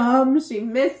dumb. She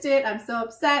missed it. I'm so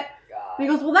upset. God. And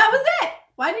he goes, well, that was it.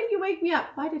 Why didn't you wake me up?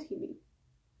 Why did he leave?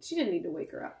 She didn't need to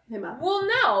wake him up. Well,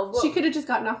 no. Well, she could have just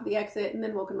gotten off at the exit and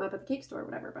then woken him up at the cake store or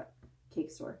whatever, but cake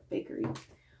store, bakery.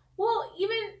 Well,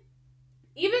 even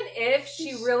if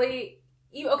she really...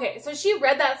 Okay, so she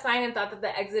read that sign and thought that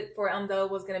the exit for Elmdale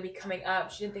was going to be coming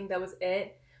up. She didn't think that was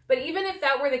it. But even if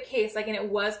that were the case, and it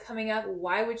was coming up,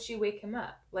 why would she wake him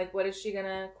up? What is she going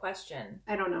to question?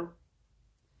 I don't know.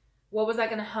 What was that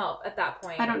going to help at that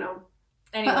point? I don't know.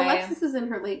 Anyway. But Alexis is in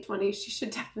her late 20s. She should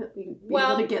definitely be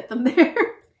able to get them there.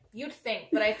 You'd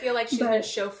think, but I feel like she's been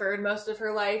chauffeured most of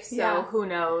her life, so who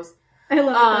knows? I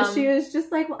love it. She was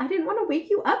just well, I didn't want to wake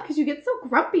you up because you get so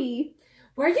grumpy.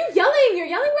 Why are you yelling? You're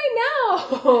yelling right now.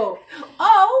 Oh!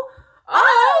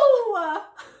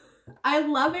 I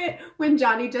love it when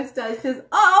Johnny just does his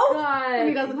God. And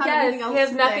he doesn't have anything else he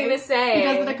has nothing to say. He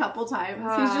does it a couple times.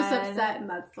 God. He's just upset, and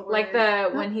that's the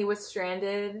word. When he was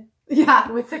stranded. Yeah.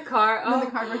 With the car.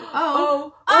 With the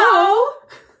car.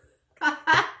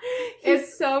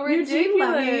 It's so ridiculous. Eugene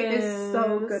Levy is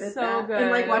so good at that. Good.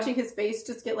 And watching his face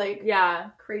just get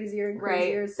crazier and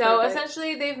crazier. Right. So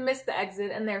essentially they've missed the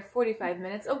exit and they're 45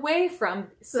 minutes away from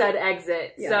said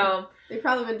exit. Yeah. So they've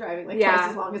probably been driving twice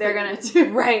as long as they're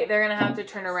gonna Right. They're gonna have to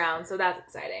turn around. So that's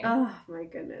exciting. Oh my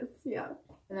goodness. Yeah.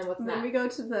 And then what's next? Then we go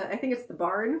to I think it's the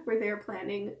barn where they're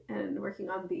planning and working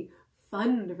on the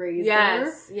fundraiser.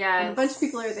 Yes. And a bunch of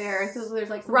people are there. So there's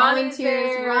some Ronnie's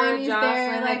volunteers. There, Ronnie's Jocelyn,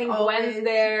 there. I think Gwen's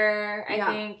there. I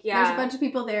think, There's a bunch of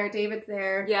people there. David's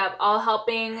there. Yep. All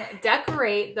helping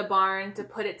decorate the barn to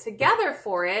put it together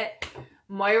for it.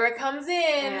 Moira comes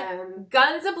in, And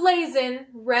guns a-blazing,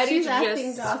 ready she's to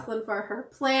asking just... Jocelyn for her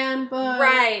plan book.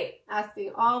 Right.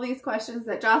 Asking all these questions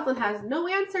that Jocelyn has no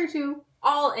answer to.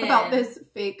 All in. About this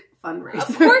fake fundraiser.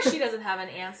 Of course she doesn't have an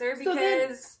answer So then-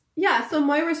 because... Yeah, so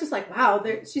Moira's just like, wow,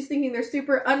 she's thinking they're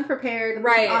super unprepared. And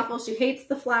Right. This is awful. She hates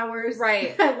the flowers.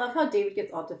 Right. I love how David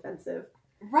gets all defensive.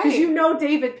 Right. Because you know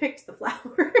David picked the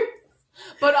flowers.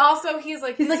 But also he's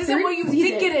like, this isn't they're what you in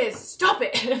think season. it is. Stop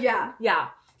it. Yeah. Yeah.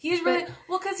 He's really... But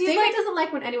Well, because he's David like... doesn't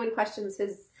like when anyone questions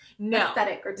his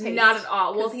aesthetic or taste. Not at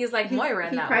all. Well, 'Cause he's like Moira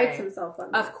in he that prides way. himself on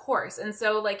Of that. course. And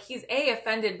so, like, he's A,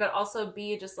 offended, but also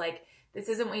B, just like, this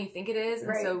isn't what you think it is. And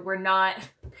Right. so we're not...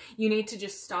 You need to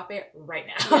just stop it right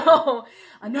now.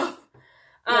 Enough.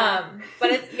 Yeah. But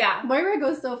it's... Yeah. Moira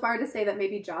goes so far to say that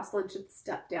maybe Jocelyn should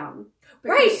step down.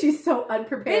 Because Right. she's so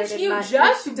unprepared. Bitch, and you not- she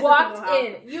just doesn't know walked how.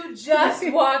 in. You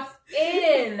just walked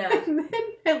in. And then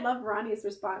I love Ronnie's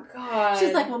response. God.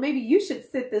 She's like, well, maybe you should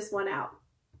sit this one out.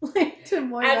 Like, to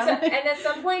Moira. And at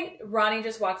some point, Ronnie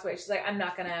just walks away. She's like, I'm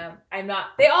not.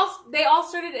 They all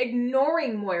started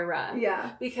ignoring Moira. Yeah.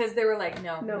 Because they were like,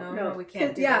 no, we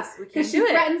can't do this. We can't Because she do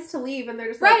it. threatens to leave, and they're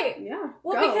just Right. like, yeah,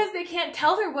 Well, go. because they can't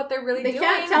tell her what they're really They doing.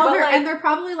 can't tell but, her, like, and they're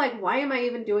probably like, why am I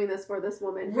even doing this for this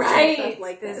woman? who treats right, us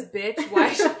like this this. bitch.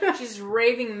 Why she's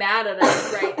raving mad at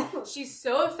us? Right, she's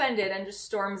so offended and just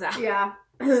storms out. Yeah.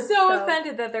 So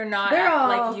offended that they're not They're all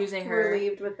like using her.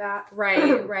 relieved with that.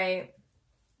 Right, right.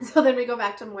 So then we go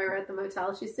back to Moira at the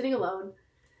motel. She's sitting alone,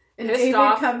 and Pissed David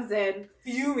off. comes in,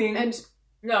 Fuming. and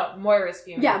No, Moira's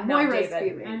fuming. Yeah, not Moira's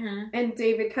David. fuming. Mm-hmm. and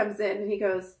David comes in, and he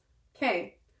goes,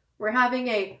 "Okay, we're having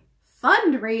a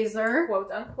fundraiser Quote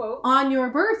unquote. on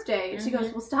your birthday." And she goes,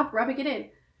 Mhm. "Well, stop rubbing it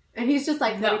in." And he's just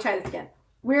like, "Let No. me try this again.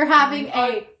 We're having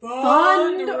a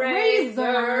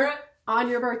fundraiser on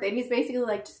your birthday." And he's basically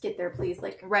like, "Just get there, please.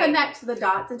 Like, Right. connect the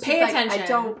dots." And she's Pay like, attention. "I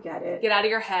don't get it." Get out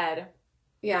of your head.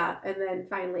 Yeah, and then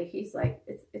finally he's like,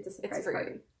 "It's a surprise for you.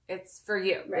 party." It's for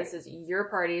you. Right. This is your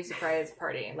party, surprise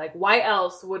party. Like, why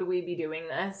else would we be doing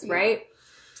this, Yeah. right?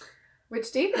 Which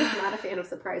David is not a fan of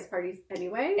surprise parties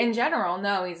anyway. In general,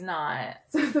 no, he's not.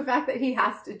 So the fact that he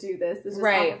has to do this is just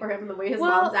Right. awful for him. And the way his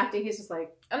Well, mom's acting, he's just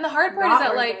like, And the hard part Not is that,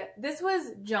 worth like, it. this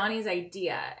was Johnny's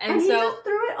idea. and And he so... just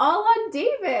threw it all on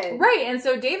David. Right, and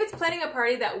so David's planning a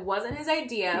party that wasn't his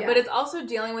idea, Yeah. but it's also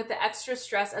dealing with the extra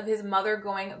stress of his mother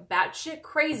going batshit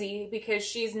crazy because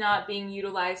she's not being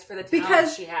utilized for the talent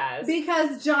Because- she has.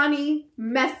 Because Johnny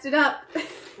messed it up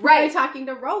Right. by talking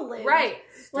to Roland. Right.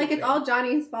 Like, it's Stupid. all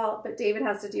Johnny's fault, but David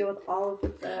has to deal with all of the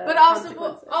But also,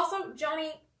 consequences.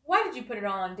 Johnny, why did you put it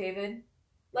all on David?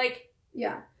 Like,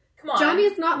 Yeah. come on.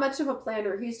 Johnny's not much of a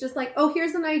planner. He's just like, oh,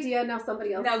 here's an idea, now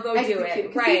somebody else Now go do execute it.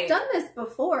 Because Right. he's done this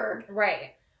before.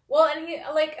 Right. Well, and he,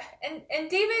 like, and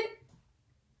David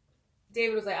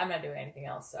was like, I'm not doing anything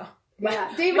else, so.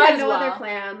 Yeah. David Might had as no well. other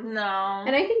plans. No.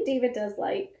 And I think David does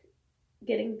like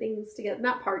getting things together.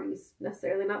 Not parties,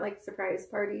 necessarily. Not like surprise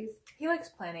parties. He likes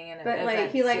planning and But like,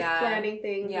 events, he likes yeah. planning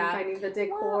things Yeah. and finding the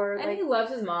decor. Well, and like, he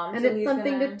loves his mom. and so it's he's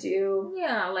something gonna, to do.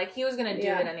 Yeah, like he was gonna do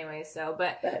Yeah. it anyway. So,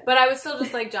 but But I was still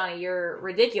just like, Johnny, you're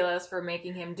ridiculous for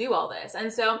making him do all this.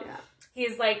 And so yeah.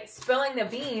 he's like spilling the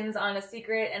beans on a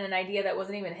secret and an idea that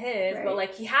wasn't even his. Right. But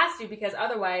like he has to because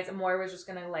otherwise Moira was just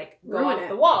gonna like go Ruin off it.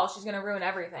 the wall. She's gonna ruin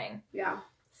everything. Yeah.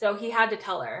 So he had to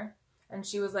tell her, and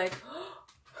she was like,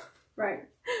 Right.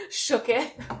 shook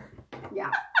it.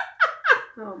 Yeah.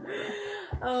 Oh my God.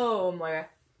 Oh, Moira,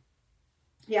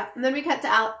 Yeah. And then we cut to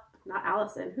not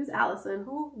Allison. Who's Allison?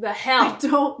 who the I hell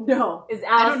don't know. is I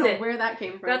Allison? don't know where that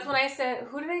came from. That's when I said,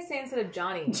 who did I say instead of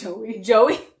Johnny? Joey.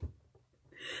 Joey.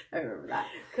 I remember that.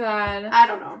 God. I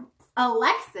don't know.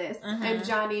 Alexis Mhm. and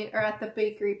Johnny are at the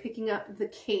bakery picking up the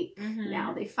cake Mhm.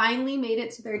 now. They finally made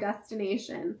it to their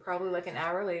destination. Probably like an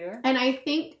hour later. And I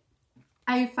think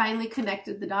I finally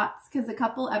connected the dots because a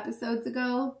couple episodes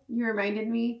ago, you reminded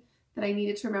me that I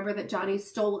needed to remember that Johnny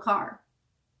stole a car.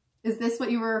 Is this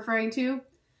what you were referring to?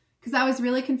 Because I was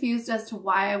really confused as to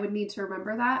why I would need to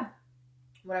remember that.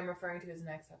 What I'm referring to is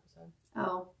next episode.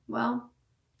 Oh, well,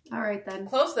 all right then.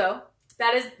 Close though.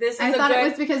 This is I a thought good it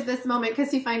was because this moment, because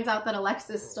he finds out that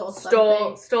Alexis stole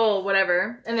something. stole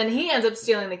whatever, and then he ends up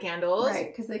stealing the candles.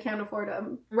 Right, because they can't afford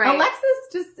them. Right. Alexis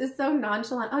just is so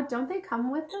nonchalant. Oh, don't they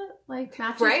come with it? Like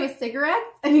matches Right. with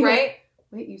cigarettes? And he goes, Right.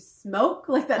 wait, you smoke?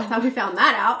 Like that's how we found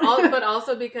that out. But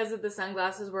also because of the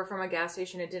sunglasses were from a gas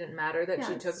station, it didn't matter that Yeah,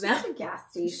 she it's took just them. a gas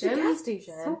It's station. a gas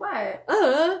station. So what?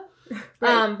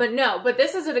 Right. But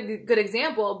this is a good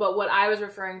example. But what I was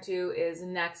referring to is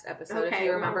next episode. If Okay,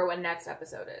 you remember what next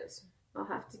episode is. I'll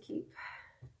have to keep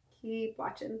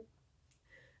watching.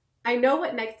 I know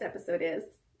what next episode is,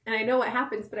 and I know what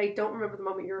happens, but I don't remember the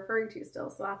moment you're referring to still.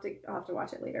 So I'll have to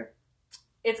watch it later.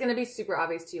 It's going to be super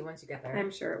obvious to you once you get there.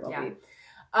 I'm sure it will be.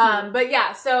 But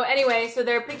yeah, so anyway, so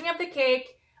they're picking up the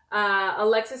cake.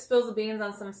 Alexis spills the beans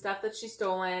on some stuff that she's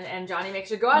stolen, and Johnny makes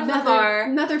her go out in the car.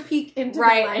 Another peek into her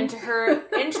life. Into her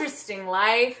interesting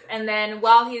life. And then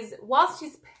whilst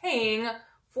he's paying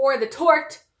for the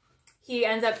tort, he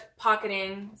ends up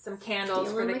pocketing some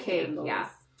candles for the cake. Candles. Yeah.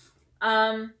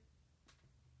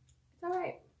 It's all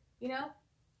right. You know?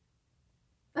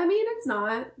 I mean, it's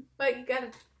not. But you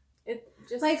gotta... It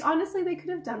just... Like, honestly, they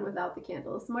could have done without the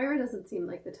candles. Moira doesn't seem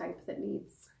like the type that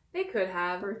needs... They could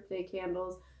have. Birthday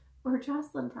candles. Or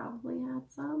Jocelyn probably had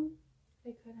some.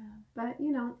 They could have. But,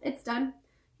 you know, it's done.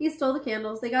 He stole the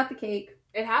candles. They got the cake.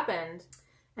 It happened.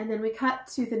 And then we cut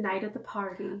to the night of the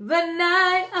party. The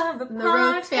night of the party. The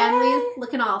Rhodes family's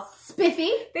looking all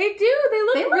spiffy. They do. They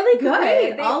look really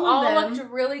good. They all them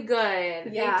looked really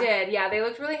good. Yeah. They did. Yeah, they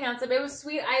looked really handsome. It was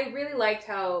sweet. I really liked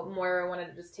how Moira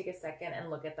wanted to just take a second and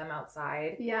look at them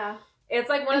outside. Yeah. It's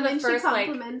like one of the first, she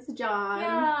compliments John.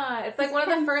 Yeah, it's like one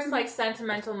of the first, like,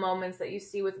 sentimental moments that you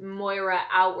see with Moira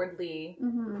outwardly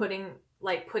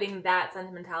putting that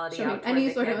sentimentality out toward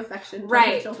any sort of affection,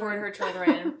 right, toward her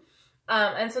children.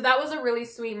 And so that was a really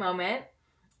sweet moment.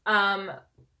 And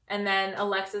then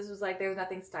Alexis was like, "There's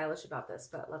nothing stylish about this,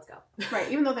 but let's go." Right,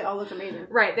 even though they all look amazing.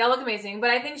 Right, they all look amazing,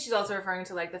 but I think she's also referring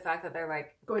to, like, the fact that they're,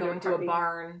 like, going to a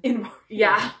barn.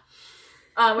 Yeah.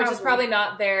 Which is probably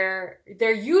not their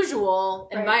usual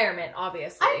environment,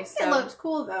 obviously. It looked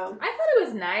cool, though. I thought it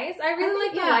was nice. I really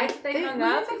liked the lights that they hung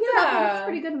up. It looks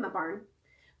pretty good in the barn.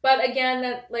 But again,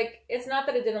 that, like, it's not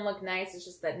that it didn't look nice. It's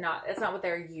just that it's not what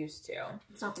they're used to.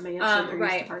 It's not the mansion they're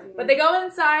used to partying. But they go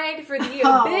inside for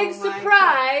the big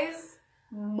surprise.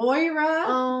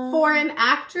 Moira, foreign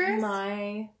actress.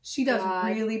 She does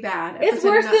really bad. It's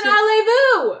worse than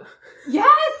Allez-vous.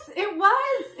 Yes, it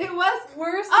was. It was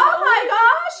worse. Oh my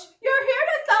gosh! You're here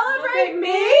to celebrate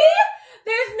me?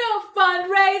 There's no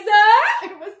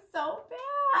fundraiser. It was so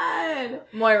bad.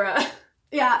 Moira.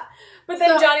 Yeah. But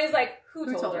then Johnny's like,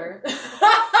 who told her?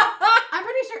 I'm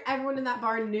pretty sure everyone in that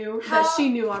bar knew that she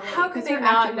knew already. How could they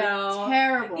not know?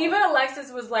 Terrible. Even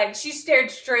Alexis was like, she stared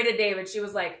straight at David. She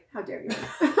was like, how dare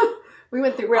you? We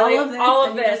went through all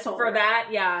of this for that?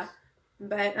 Yeah.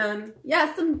 But,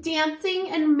 yeah, some dancing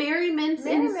and merriment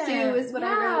ensue is what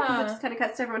I wrote. Because it just kind of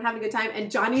cuts to everyone having a good time. And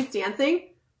Johnny's dancing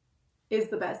is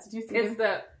the best. Did you see him?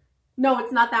 No,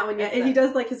 it's not that one yet. And he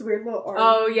does, like, his weird little arm.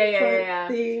 Oh, yeah.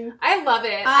 Thing. I love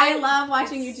it. I love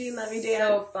watching Eugene Levy dance.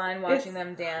 So fun watching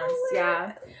them dance. Hilarious.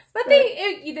 Yeah. But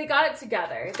they got it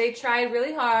together. They tried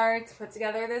really hard to put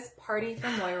together this party for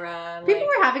Moira. People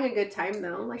were having a good time,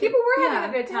 though. Like, people were having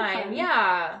a good time.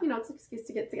 Yeah. You know, it's an excuse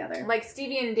to get together. Like,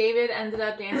 Stevie and David ended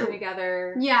up dancing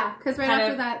together. Yeah, because right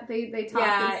after that, they talked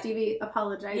and Stevie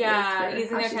apologizes. Yeah,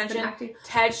 easing their tension.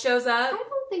 Ted shows up. I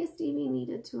don't think Stevie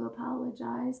needed to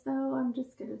apologize, though. I'm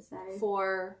just going to say.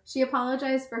 She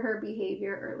apologized for her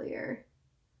behavior earlier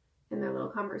in their little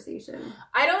conversation.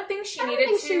 I don't think she needed to. I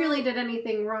don't think she really did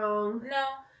anything wrong. No.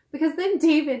 Because then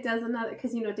David does another,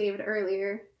 because, you know, David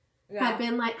earlier had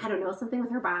been like, I don't know, something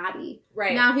with her body.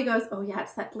 Right. Now he goes, oh, yeah,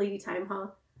 it's that lady time, huh?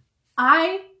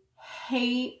 I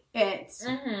hate it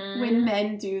when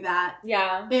men do that.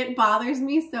 Yeah. It bothers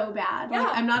me so bad. Yeah.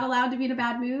 Like, I'm not allowed to be in a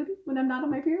bad mood when I'm not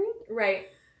on my period. Right.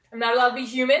 I'm not allowed to be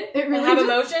human. It really have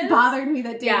emotions. Bothered me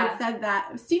that David said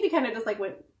that. Stevie kind of just like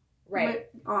went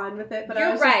on with it, but I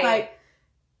was just like,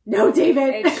 no,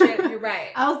 David. You're right.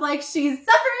 I was like, she's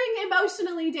suffering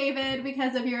emotionally, David,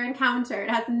 because of your encounter. It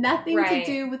has nothing to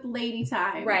do with lady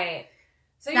time. Right.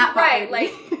 So you're right.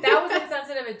 Like, that was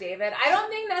insensitive of David. I don't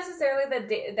think necessarily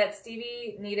that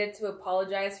Stevie needed to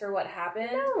apologize for what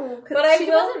happened. No, because she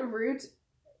wasn't rude.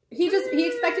 He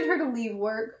expected her to leave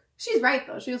work. She's right,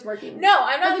 though. She was working. No,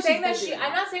 I'm not saying that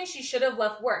I'm not saying she should have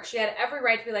left work. She had every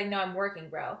right to be like, no, I'm working,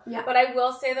 bro. Yeah. But I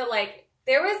will say that, like,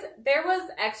 there was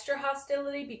extra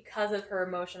hostility because of her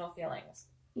emotional feelings.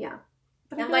 Yeah.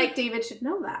 But I feel like David should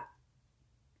know that.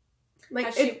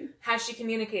 Like, has she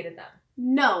communicated them?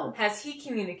 No. Has he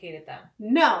communicated them?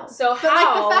 No. So but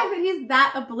like the fact that he's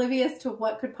that oblivious to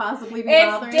what could possibly be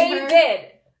bothering her. It's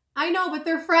David. I know, but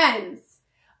they're friends.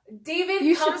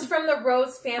 David comes from the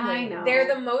Rose family. I know. They're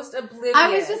the most oblivious. I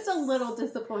was just a little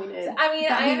disappointed. I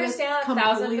mean, I understand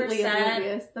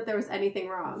 1,000% that there was anything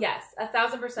wrong. Yes,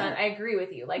 1,000%. I agree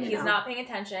with you. Like, he's not paying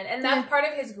attention, and that's part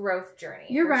of his growth journey.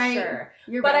 You're right. Sure.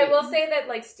 But I will say that,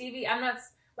 like, Stevie,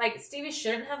 Stevie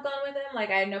shouldn't have gone with him. Like,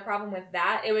 I had no problem with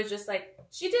that. It was just, like,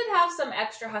 she did have some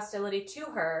extra hostility to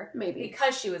her. Maybe.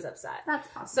 Because she was upset. That's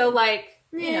possible. So, like,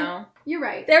 you know. You're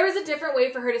right. There was a different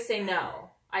way for her to say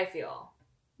no, I feel.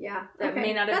 Yeah. That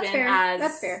may not have been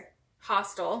as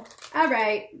hostile. All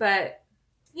right. But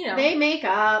you know. They make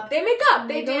up. They make up.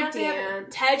 They go dance.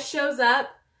 Ted shows up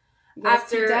Yes,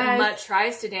 after Mutt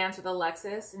tries to dance with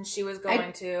Alexis, and she was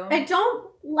going to. I don't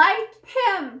like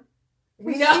him.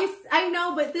 We know. I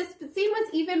know, but this scene was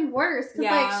even worse. Because,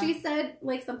 Yeah. like, she said,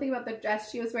 like, something about the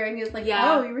dress she was wearing is like,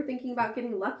 Yeah. oh, you were thinking about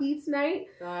getting lucky tonight?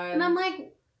 God. And I'm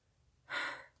like,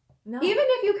 no. even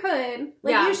if you could,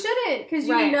 like, Yeah. you shouldn't. Because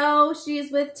you Right. know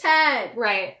she's with Ted.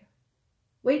 Right.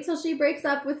 Wait till she breaks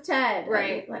up with Ted.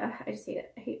 Right. I just hate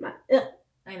it. I hate my... Ugh.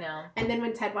 I know. And then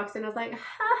when Ted walks in, I was like,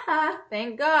 ha ha.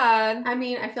 Thank God. I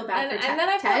mean, I feel bad for And then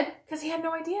I Ted. because he had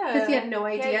no idea. Because he had no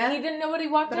idea. He didn't know what he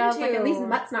walked But into. I was like, at least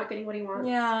Mutt's not getting what he wants.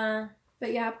 Yeah.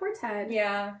 But yeah, poor Ted.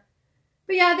 Yeah.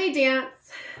 But yeah, they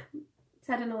dance.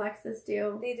 Ted and Alexis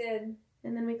do. They did.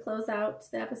 And then we close out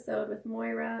the episode with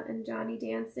Moira and Johnny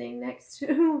dancing next to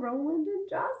Roland and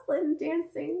Jocelyn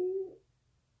dancing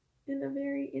in a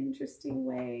very interesting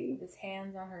way. His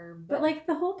hands on her butt. But like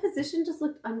the whole position just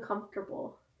looked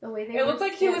uncomfortable. The way they It were looked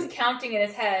like he was standing. counting in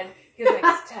his head. He was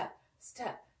like, step,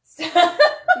 step, step.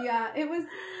 Yeah, it was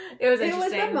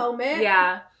interesting. a moment.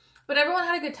 Yeah. But everyone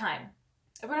had a good time.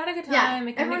 Everyone had a good time. Yeah,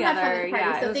 It came everyone together. had fun at the party.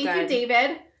 Yeah, it So was thank good. you,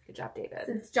 David. Good job, David.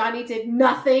 Since Johnny did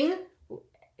nothing.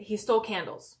 He stole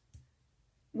candles.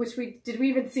 Which did we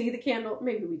even see the candle?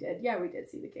 Maybe we did. Yeah, we did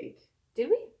see the cake. Did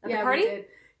we? At the party? We did.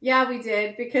 Yeah, we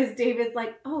did. Because David's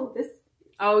like, oh, this.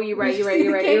 Oh, you're right. Did you see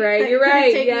the cake You're that you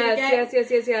right. couldn't take me to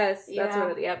get? Yes. Yeah. That's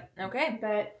what it, yep. Okay.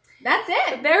 But that's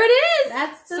it. There it is.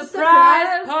 That's the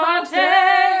surprise surprise party.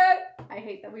 I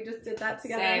hate that we just did that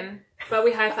together. Same. But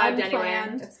we high-fived anyway.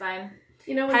 Unplanned. It's fine.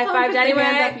 You know, when High someone fived puts their anyway.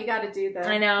 hand up, you gotta do that.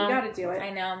 I know. You gotta do it. I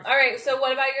know. All right. So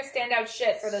what about your standout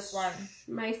shit for this one?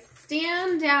 My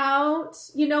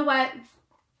standout, you know what?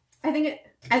 I think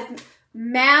as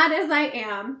mad as I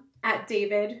am at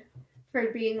David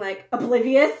for being like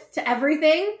oblivious to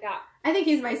everything, Yeah. I think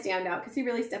he's my standout because he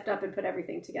really stepped up and put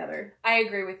everything together. I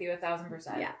agree with you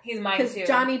 1,000%. Yeah. He's mine Because too.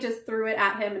 Johnny just threw it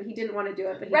at him and he didn't want to do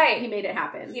it, but he made it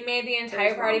happen. He made the entire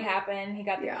was party wrong. happen. He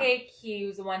got the Yeah. cake. He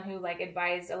was the one who like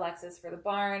advised Alexis for the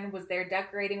barn. Was there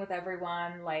decorating with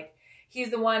everyone. Like he's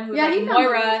the one who was he like found the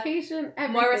Moira. location,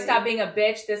 Moira, everything. stop being a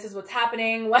bitch. This is what's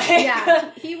happening. Like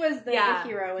Yeah, he was the Yeah,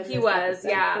 hero. In he this was. episode,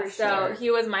 Yeah. for So sure. he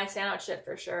was my standout shit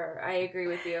for sure. I agree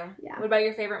with you. Yeah. What about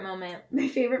your favorite moment? My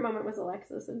favorite moment was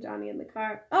Alexis and Johnny in the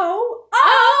car. Oh!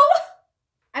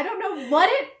 I don't know what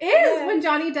it is Yes. when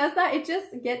Johnny does that. It just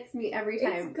gets me every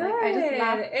time. It's good. Like, I just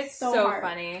laugh It's so so hard.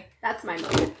 funny. That's my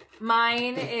moment.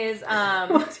 Mine is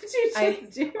What did you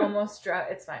just do? almost drunk.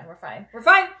 It's fine. We're fine. We're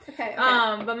fine. Okay.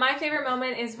 But my favorite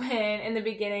moment is when in the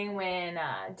beginning when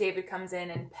David comes in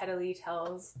and pettily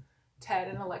tells Ted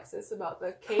and Alexis about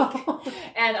the cake,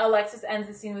 and Alexis ends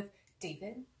the scene with,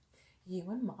 David, you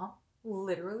and Mom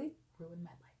literally ruined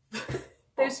my life.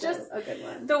 There's Also just a good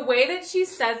one. the way that she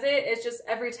says it is just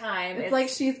every time It's like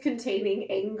she's containing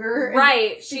anger. and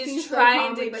right. speaking She's so trying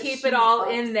calmly, to but keep she's it all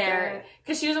upset. in there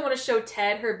because she doesn't want to show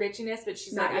Ted her bitchiness, but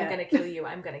she's Not like, I'm yet. gonna kill you.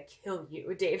 I'm gonna kill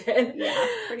you, David. Yeah,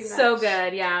 pretty much. So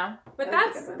good, yeah. But That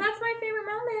was a that's good one. my favorite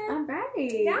moment. All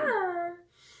right. Yeah.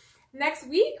 Next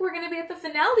week we're gonna be at the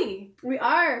finale. We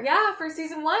are. Yeah, for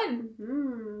season 1.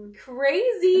 Hmm. Crazy.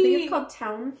 I think it's called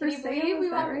Town for Can you Sale. believe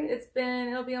Is that right?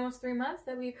 it'll be almost 3 months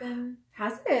that we've been,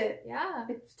 Has it? yeah,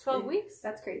 It's 12 weeks.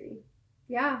 That's crazy.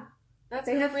 Yeah. That's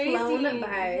they have crazy. flown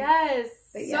by. Yes.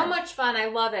 But So yes. much fun. I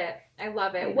love it. I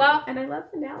love I it. know. Well, and I love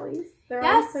finales. They're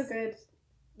Yes. always so good.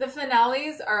 the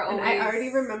finales are And always. I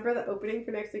already remember the opening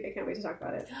for next week. I can't wait to talk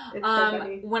about it. It's so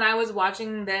funny. When I was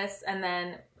watching this and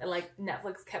then like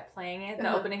Netflix kept playing it, the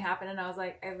Uh-huh. opening happened and I was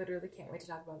like, I literally can't wait to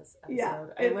talk about this episode. Yeah,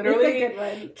 I it's literally a good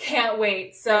one. can't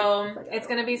wait. So It's like it's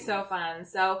gonna be so fun.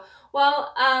 So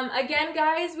well, again,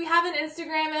 guys, we have an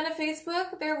Instagram and a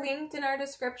Facebook. They're linked in our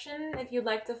description if you'd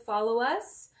like to follow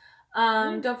us.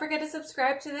 Don't forget to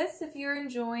subscribe to this if you're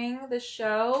enjoying the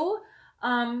show.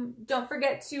 Don't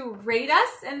forget to rate us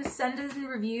and send us in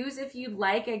reviews if you'd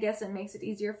like. I guess it makes it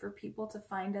easier for people to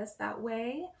find us that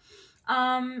way.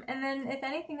 And then if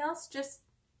anything else, just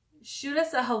shoot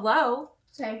us a hello.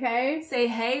 Say hey. Say,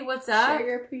 hey, what's up? Share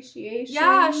your appreciation.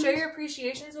 Yeah, share your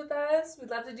appreciations with us. We'd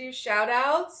love to do shout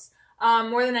outs.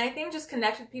 More than anything, just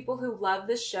connect with people who love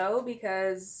this show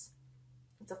because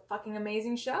it's a fucking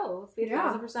amazing show. Let's be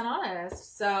 1,000%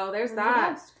 honest. So there's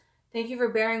that. Thank you for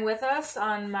bearing with us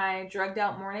on my drugged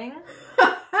out morning.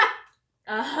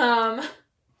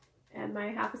 And my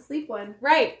half asleep one.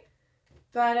 Right.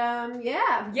 But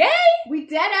yeah. Yay! We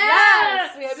did it!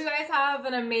 Yes! We hope you guys have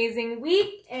an amazing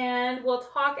week and we'll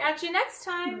talk at you next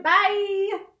time.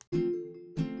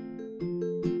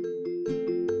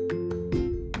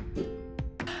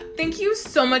 Thank you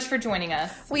so much for joining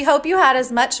us. We hope you had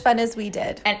as much fun as we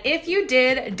did. And if you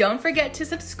did, don't forget to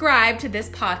subscribe to this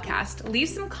podcast. Leave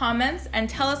some comments and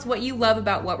tell us what you love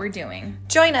about what we're doing.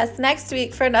 Join us next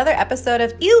week for another episode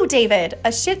of Ew, David, a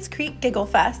Schitt's Creek Giggle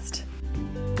Fest.